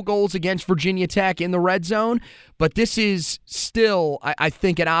of field goals against Virginia Tech in the red zone, but this is still, I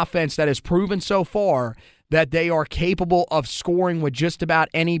think, an offense that has proven so far that they are capable of scoring with just about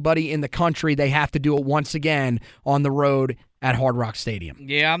anybody in the country. They have to do it once again on the road at Hard Rock Stadium.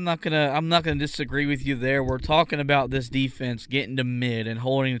 Yeah, I'm not gonna disagree with you there. We're talking about this defense getting to mid and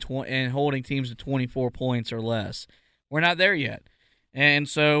holding teams to 24 points or less. We're not there yet, and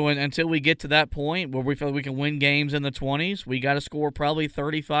so until we get to that point where we feel like we can win games in the 20s, we got to score probably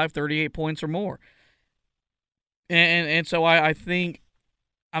 35, 38 points or more. And so I think,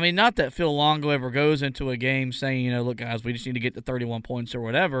 not that Phil Longo ever goes into a game saying, look, guys, we just need to get to 31 points or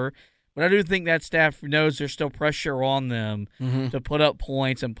whatever. But I do think that staff knows there's still pressure on them to put up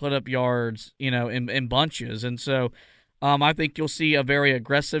points and put up yards, in bunches. And so I think you'll see a very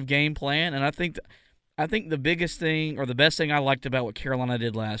aggressive game plan. And I think the biggest thing, or the best thing I liked about what Carolina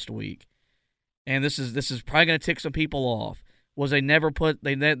did last week, and this is probably going to tick some people off, was they never took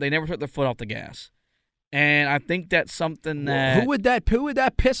their foot off the gas. And I think that's something that who would that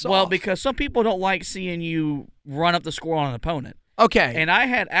piss off? Well, because some people don't like seeing you run up the score on an opponent. Okay. And I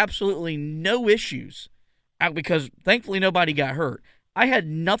had absolutely no issues because thankfully nobody got hurt. I had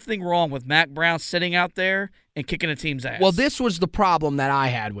nothing wrong with Mack Brown sitting out there and kicking a team's ass. Well, this was the problem that I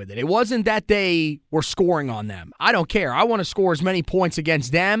had with it. It wasn't that they were scoring on them. I don't care. I want to score as many points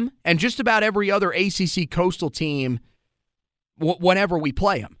against them and just about every other ACC Coastal team whenever we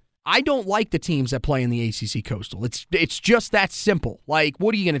play them. I don't like the teams that play in the ACC Coastal. It's just that simple. Like,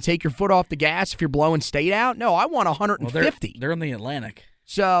 what are you going to take your foot off the gas if you're blowing State out? No, I want 150. Well, they're in the Atlantic.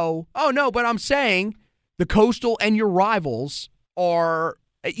 So, but I'm saying the Coastal and your rivals are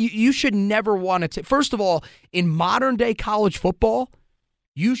you should never want to first of all, in modern-day college football,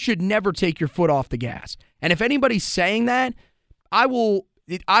 you should never take your foot off the gas. And if anybody's saying that, I will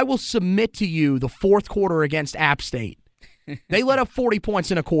submit to you the fourth quarter against App State. They let up 40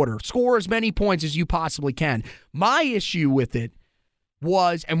 points in a quarter. Score as many points as you possibly can. My issue with it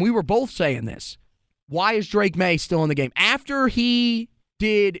was, and we were both saying this, why is Drake May still in the game? After he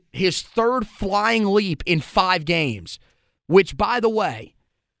did his third flying leap in 5 games, which, by the way,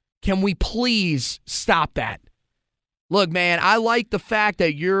 can we please stop that? Look, man, I like the fact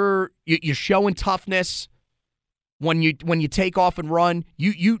that you're showing toughness when you take off and run.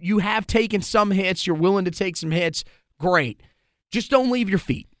 You have taken some hits. You're willing to take some hits. Great. Just don't leave your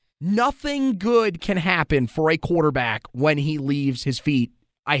feet. Nothing good can happen for a quarterback when he leaves his feet.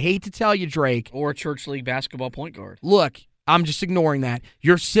 I hate to tell you, Drake. Or a church league basketball point guard. Look, I'm just ignoring that.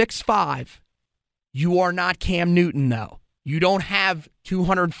 You're 6'5". You are not Cam Newton, though. You don't have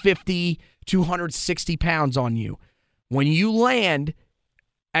 250, 260 pounds on you. When you land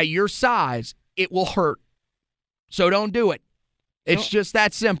at your size, it will hurt. So don't do it. It's just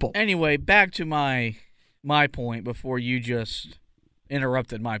that simple. Anyway, back to my point before you just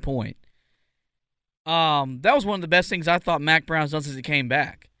interrupted my point. That was one of the best things I thought Mack Brown's done since he came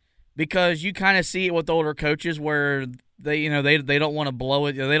back, because you kind of see it with older coaches where they don't want to blow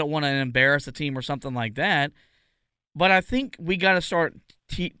it, they don't want to embarrass the team or something like that. But I think we got to start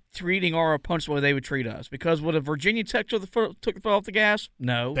treating our opponents the way they would treat us. Because would a Virginia Tech took the foot off the gas?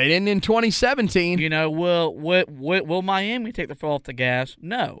 No. They didn't in 2017. Will Miami take the foot off the gas?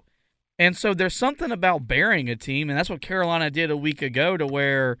 No. And so there's something about burying a team, and that's what Carolina did a week ago to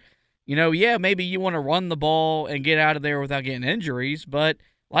where, maybe you want to run the ball and get out of there without getting injuries, but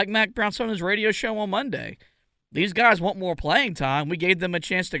like Mac Brown said on his radio show on Monday, these guys want more playing time. We gave them a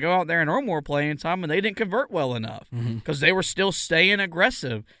chance to go out there and earn more playing time, and they didn't convert well enough because they were still staying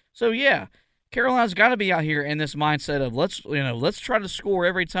aggressive. So, yeah, Carolina's got to be out here in this mindset of let's try to score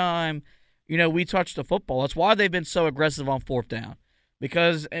every time, we touch the football. That's why they've been so aggressive on fourth down.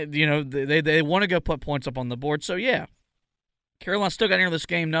 Because, they want to go put points up on the board. So, yeah, Carolina still got to enter this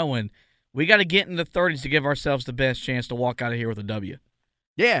game knowing we got to get in the 30s to give ourselves the best chance to walk out of here with a W.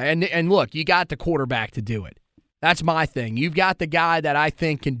 Yeah, and look, you got the quarterback to do it. That's my thing. You've got the guy that I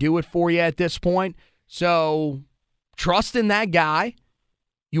think can do it for you at this point. So, trust in that guy.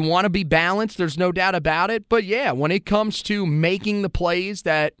 You want to be balanced. There's no doubt about it. But, yeah, when it comes to making the plays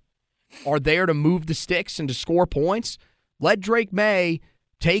that are there to move the sticks and to score points, let Drake May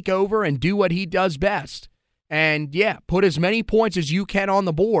take over and do what he does best. And, yeah, put as many points as you can on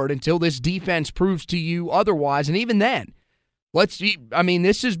the board until this defense proves to you otherwise. And even then,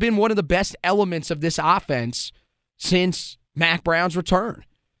 this has been one of the best elements of this offense since Mac Brown's return.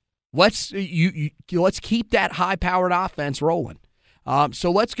 Let's keep that high-powered offense rolling. So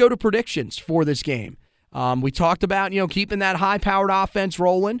let's go to predictions for this game. We talked about, keeping that high-powered offense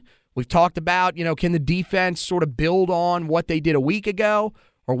rolling. We've talked about, can the defense sort of build on what they did a week ago,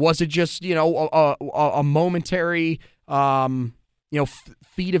 or was it just, a momentary,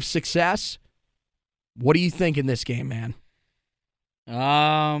 feat of success? What do you think in this game, man?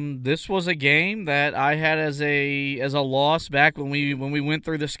 This was a game that I had as a loss back when we went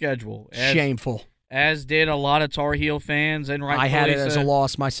through the schedule. Shameful. As did a lot of Tar Heel fans, and I had it as a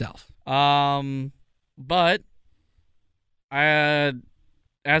loss myself. But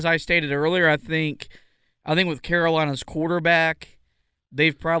as I stated earlier, I think with Carolina's quarterback,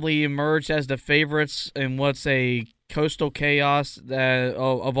 they've probably emerged as the favorites in what's a coastal chaos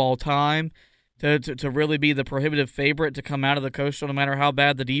of all time to really be the prohibitive favorite to come out of the coastal no matter how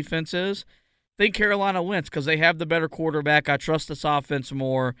bad the defense is. I think Carolina wins because they have the better quarterback. I trust this offense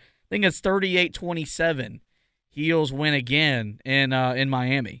more. I think it's 38-27. Heels win again in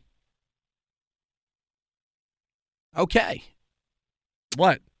Miami. Okay.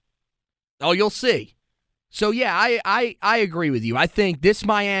 What? Oh, you'll see. So, yeah, I agree with you. I think this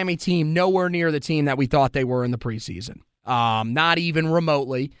Miami team, nowhere near the team that we thought they were in the preseason. Not even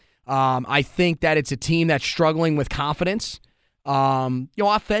remotely. I think that it's a team that's struggling with confidence.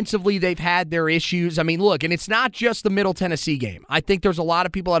 Offensively, they've had their issues. I mean, look, and it's not just the Middle Tennessee game. I think there's a lot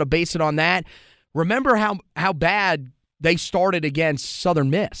of people that'll base it on that. Remember how bad they started against Southern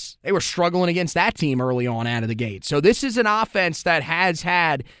Miss. They were struggling against that team early on out of the gate. So this is an offense that has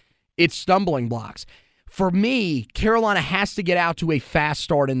had its stumbling blocks. For me, Carolina has to get out to a fast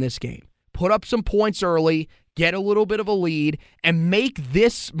start in this game. Put up some points early, get a little bit of a lead, and make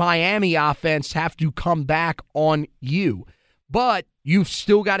this Miami offense have to come back on you. But you've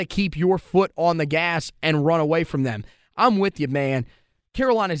still got to keep your foot on the gas and run away from them. I'm with you, man.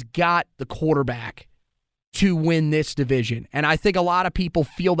 Carolina's got the quarterback to win this division. And I think a lot of people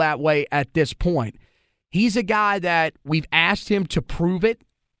feel that way at this point. He's a guy that we've asked him to prove it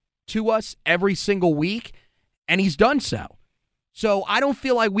to us every single week, and he's done so. So I don't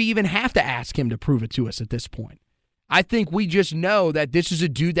feel like we even have to ask him to prove it to us at this point. I think we just know that this is a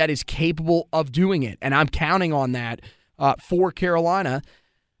dude that is capable of doing it, and I'm counting on that for Carolina.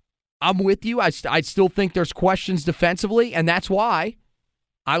 I'm with you. I still think there's questions defensively, and that's why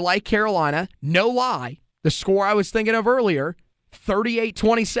I like Carolina. No lie. The score I was thinking of earlier,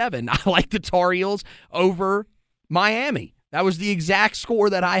 38-27. I like the Tar Heels over Miami. That was the exact score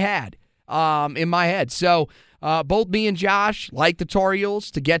that I had in my head. So both me and Josh like the Tar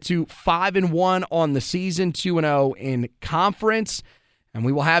Heels to get to 5-1 on the season, 2-0 in conference. And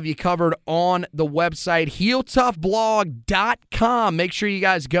we will have you covered on the website, HeelToughBlog.com. Make sure you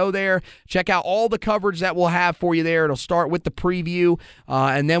guys go there. Check out all the coverage that we'll have for you there. It'll start with the preview,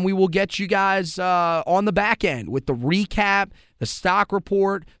 and then we will get you guys on the back end with the recap, the stock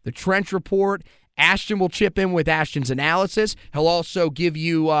report, the trench report, Ashton will chip in with Ashton's analysis. He'll also give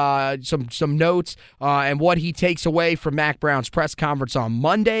you some notes and what he takes away from Mac Brown's press conference on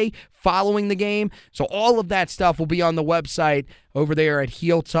Monday following the game. So all of that stuff will be on the website over there at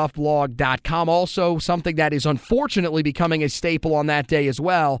HeelToughBlog.com. Also, something that is unfortunately becoming a staple on that day as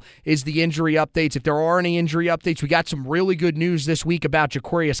well is the injury updates. If there are any injury updates, we got some really good news this week about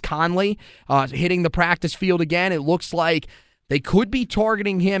Ja'Qurious Conley hitting the practice field again. It looks like they could be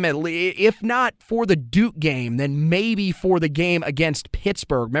targeting him, if not for the Duke game, then maybe for the game against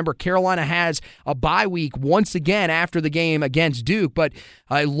Pittsburgh. Remember, Carolina has a bye week once again after the game against Duke, but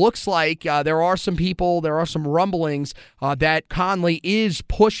it looks like there are some rumblings that Conley is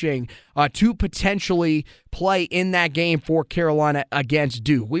pushing to potentially play in that game for Carolina against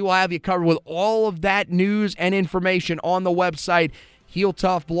Duke. We will have you covered with all of that news and information on the website,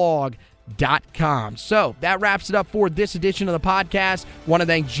 HeelToughBlog.com. So that wraps it up for this edition of the podcast. Want to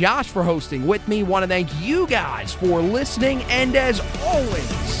thank Josh for hosting with me. Want to thank you guys for listening. And as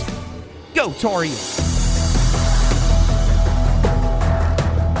always, go Tar Heels.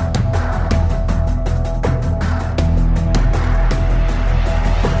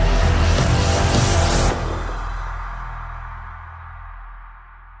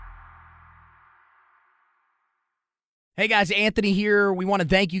 Hey guys, Anthony here. We want to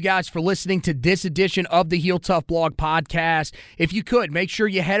thank you guys for listening to this edition of the Heel Tough Blog podcast. If you could, make sure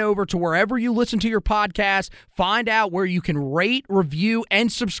you head over to wherever you listen to your podcast, find out where you can rate, review,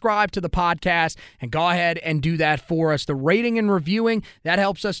 and subscribe to the podcast, and go ahead and do that for us. The rating and reviewing, that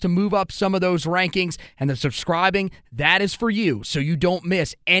helps us to move up some of those rankings, and the subscribing, that is for you, so you don't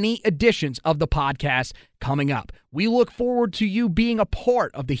miss any editions of the podcast coming up. We look forward to you being a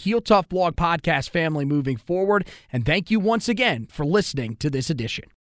part of the Heel Tough Blog podcast family moving forward, and thank you once again for listening to this edition.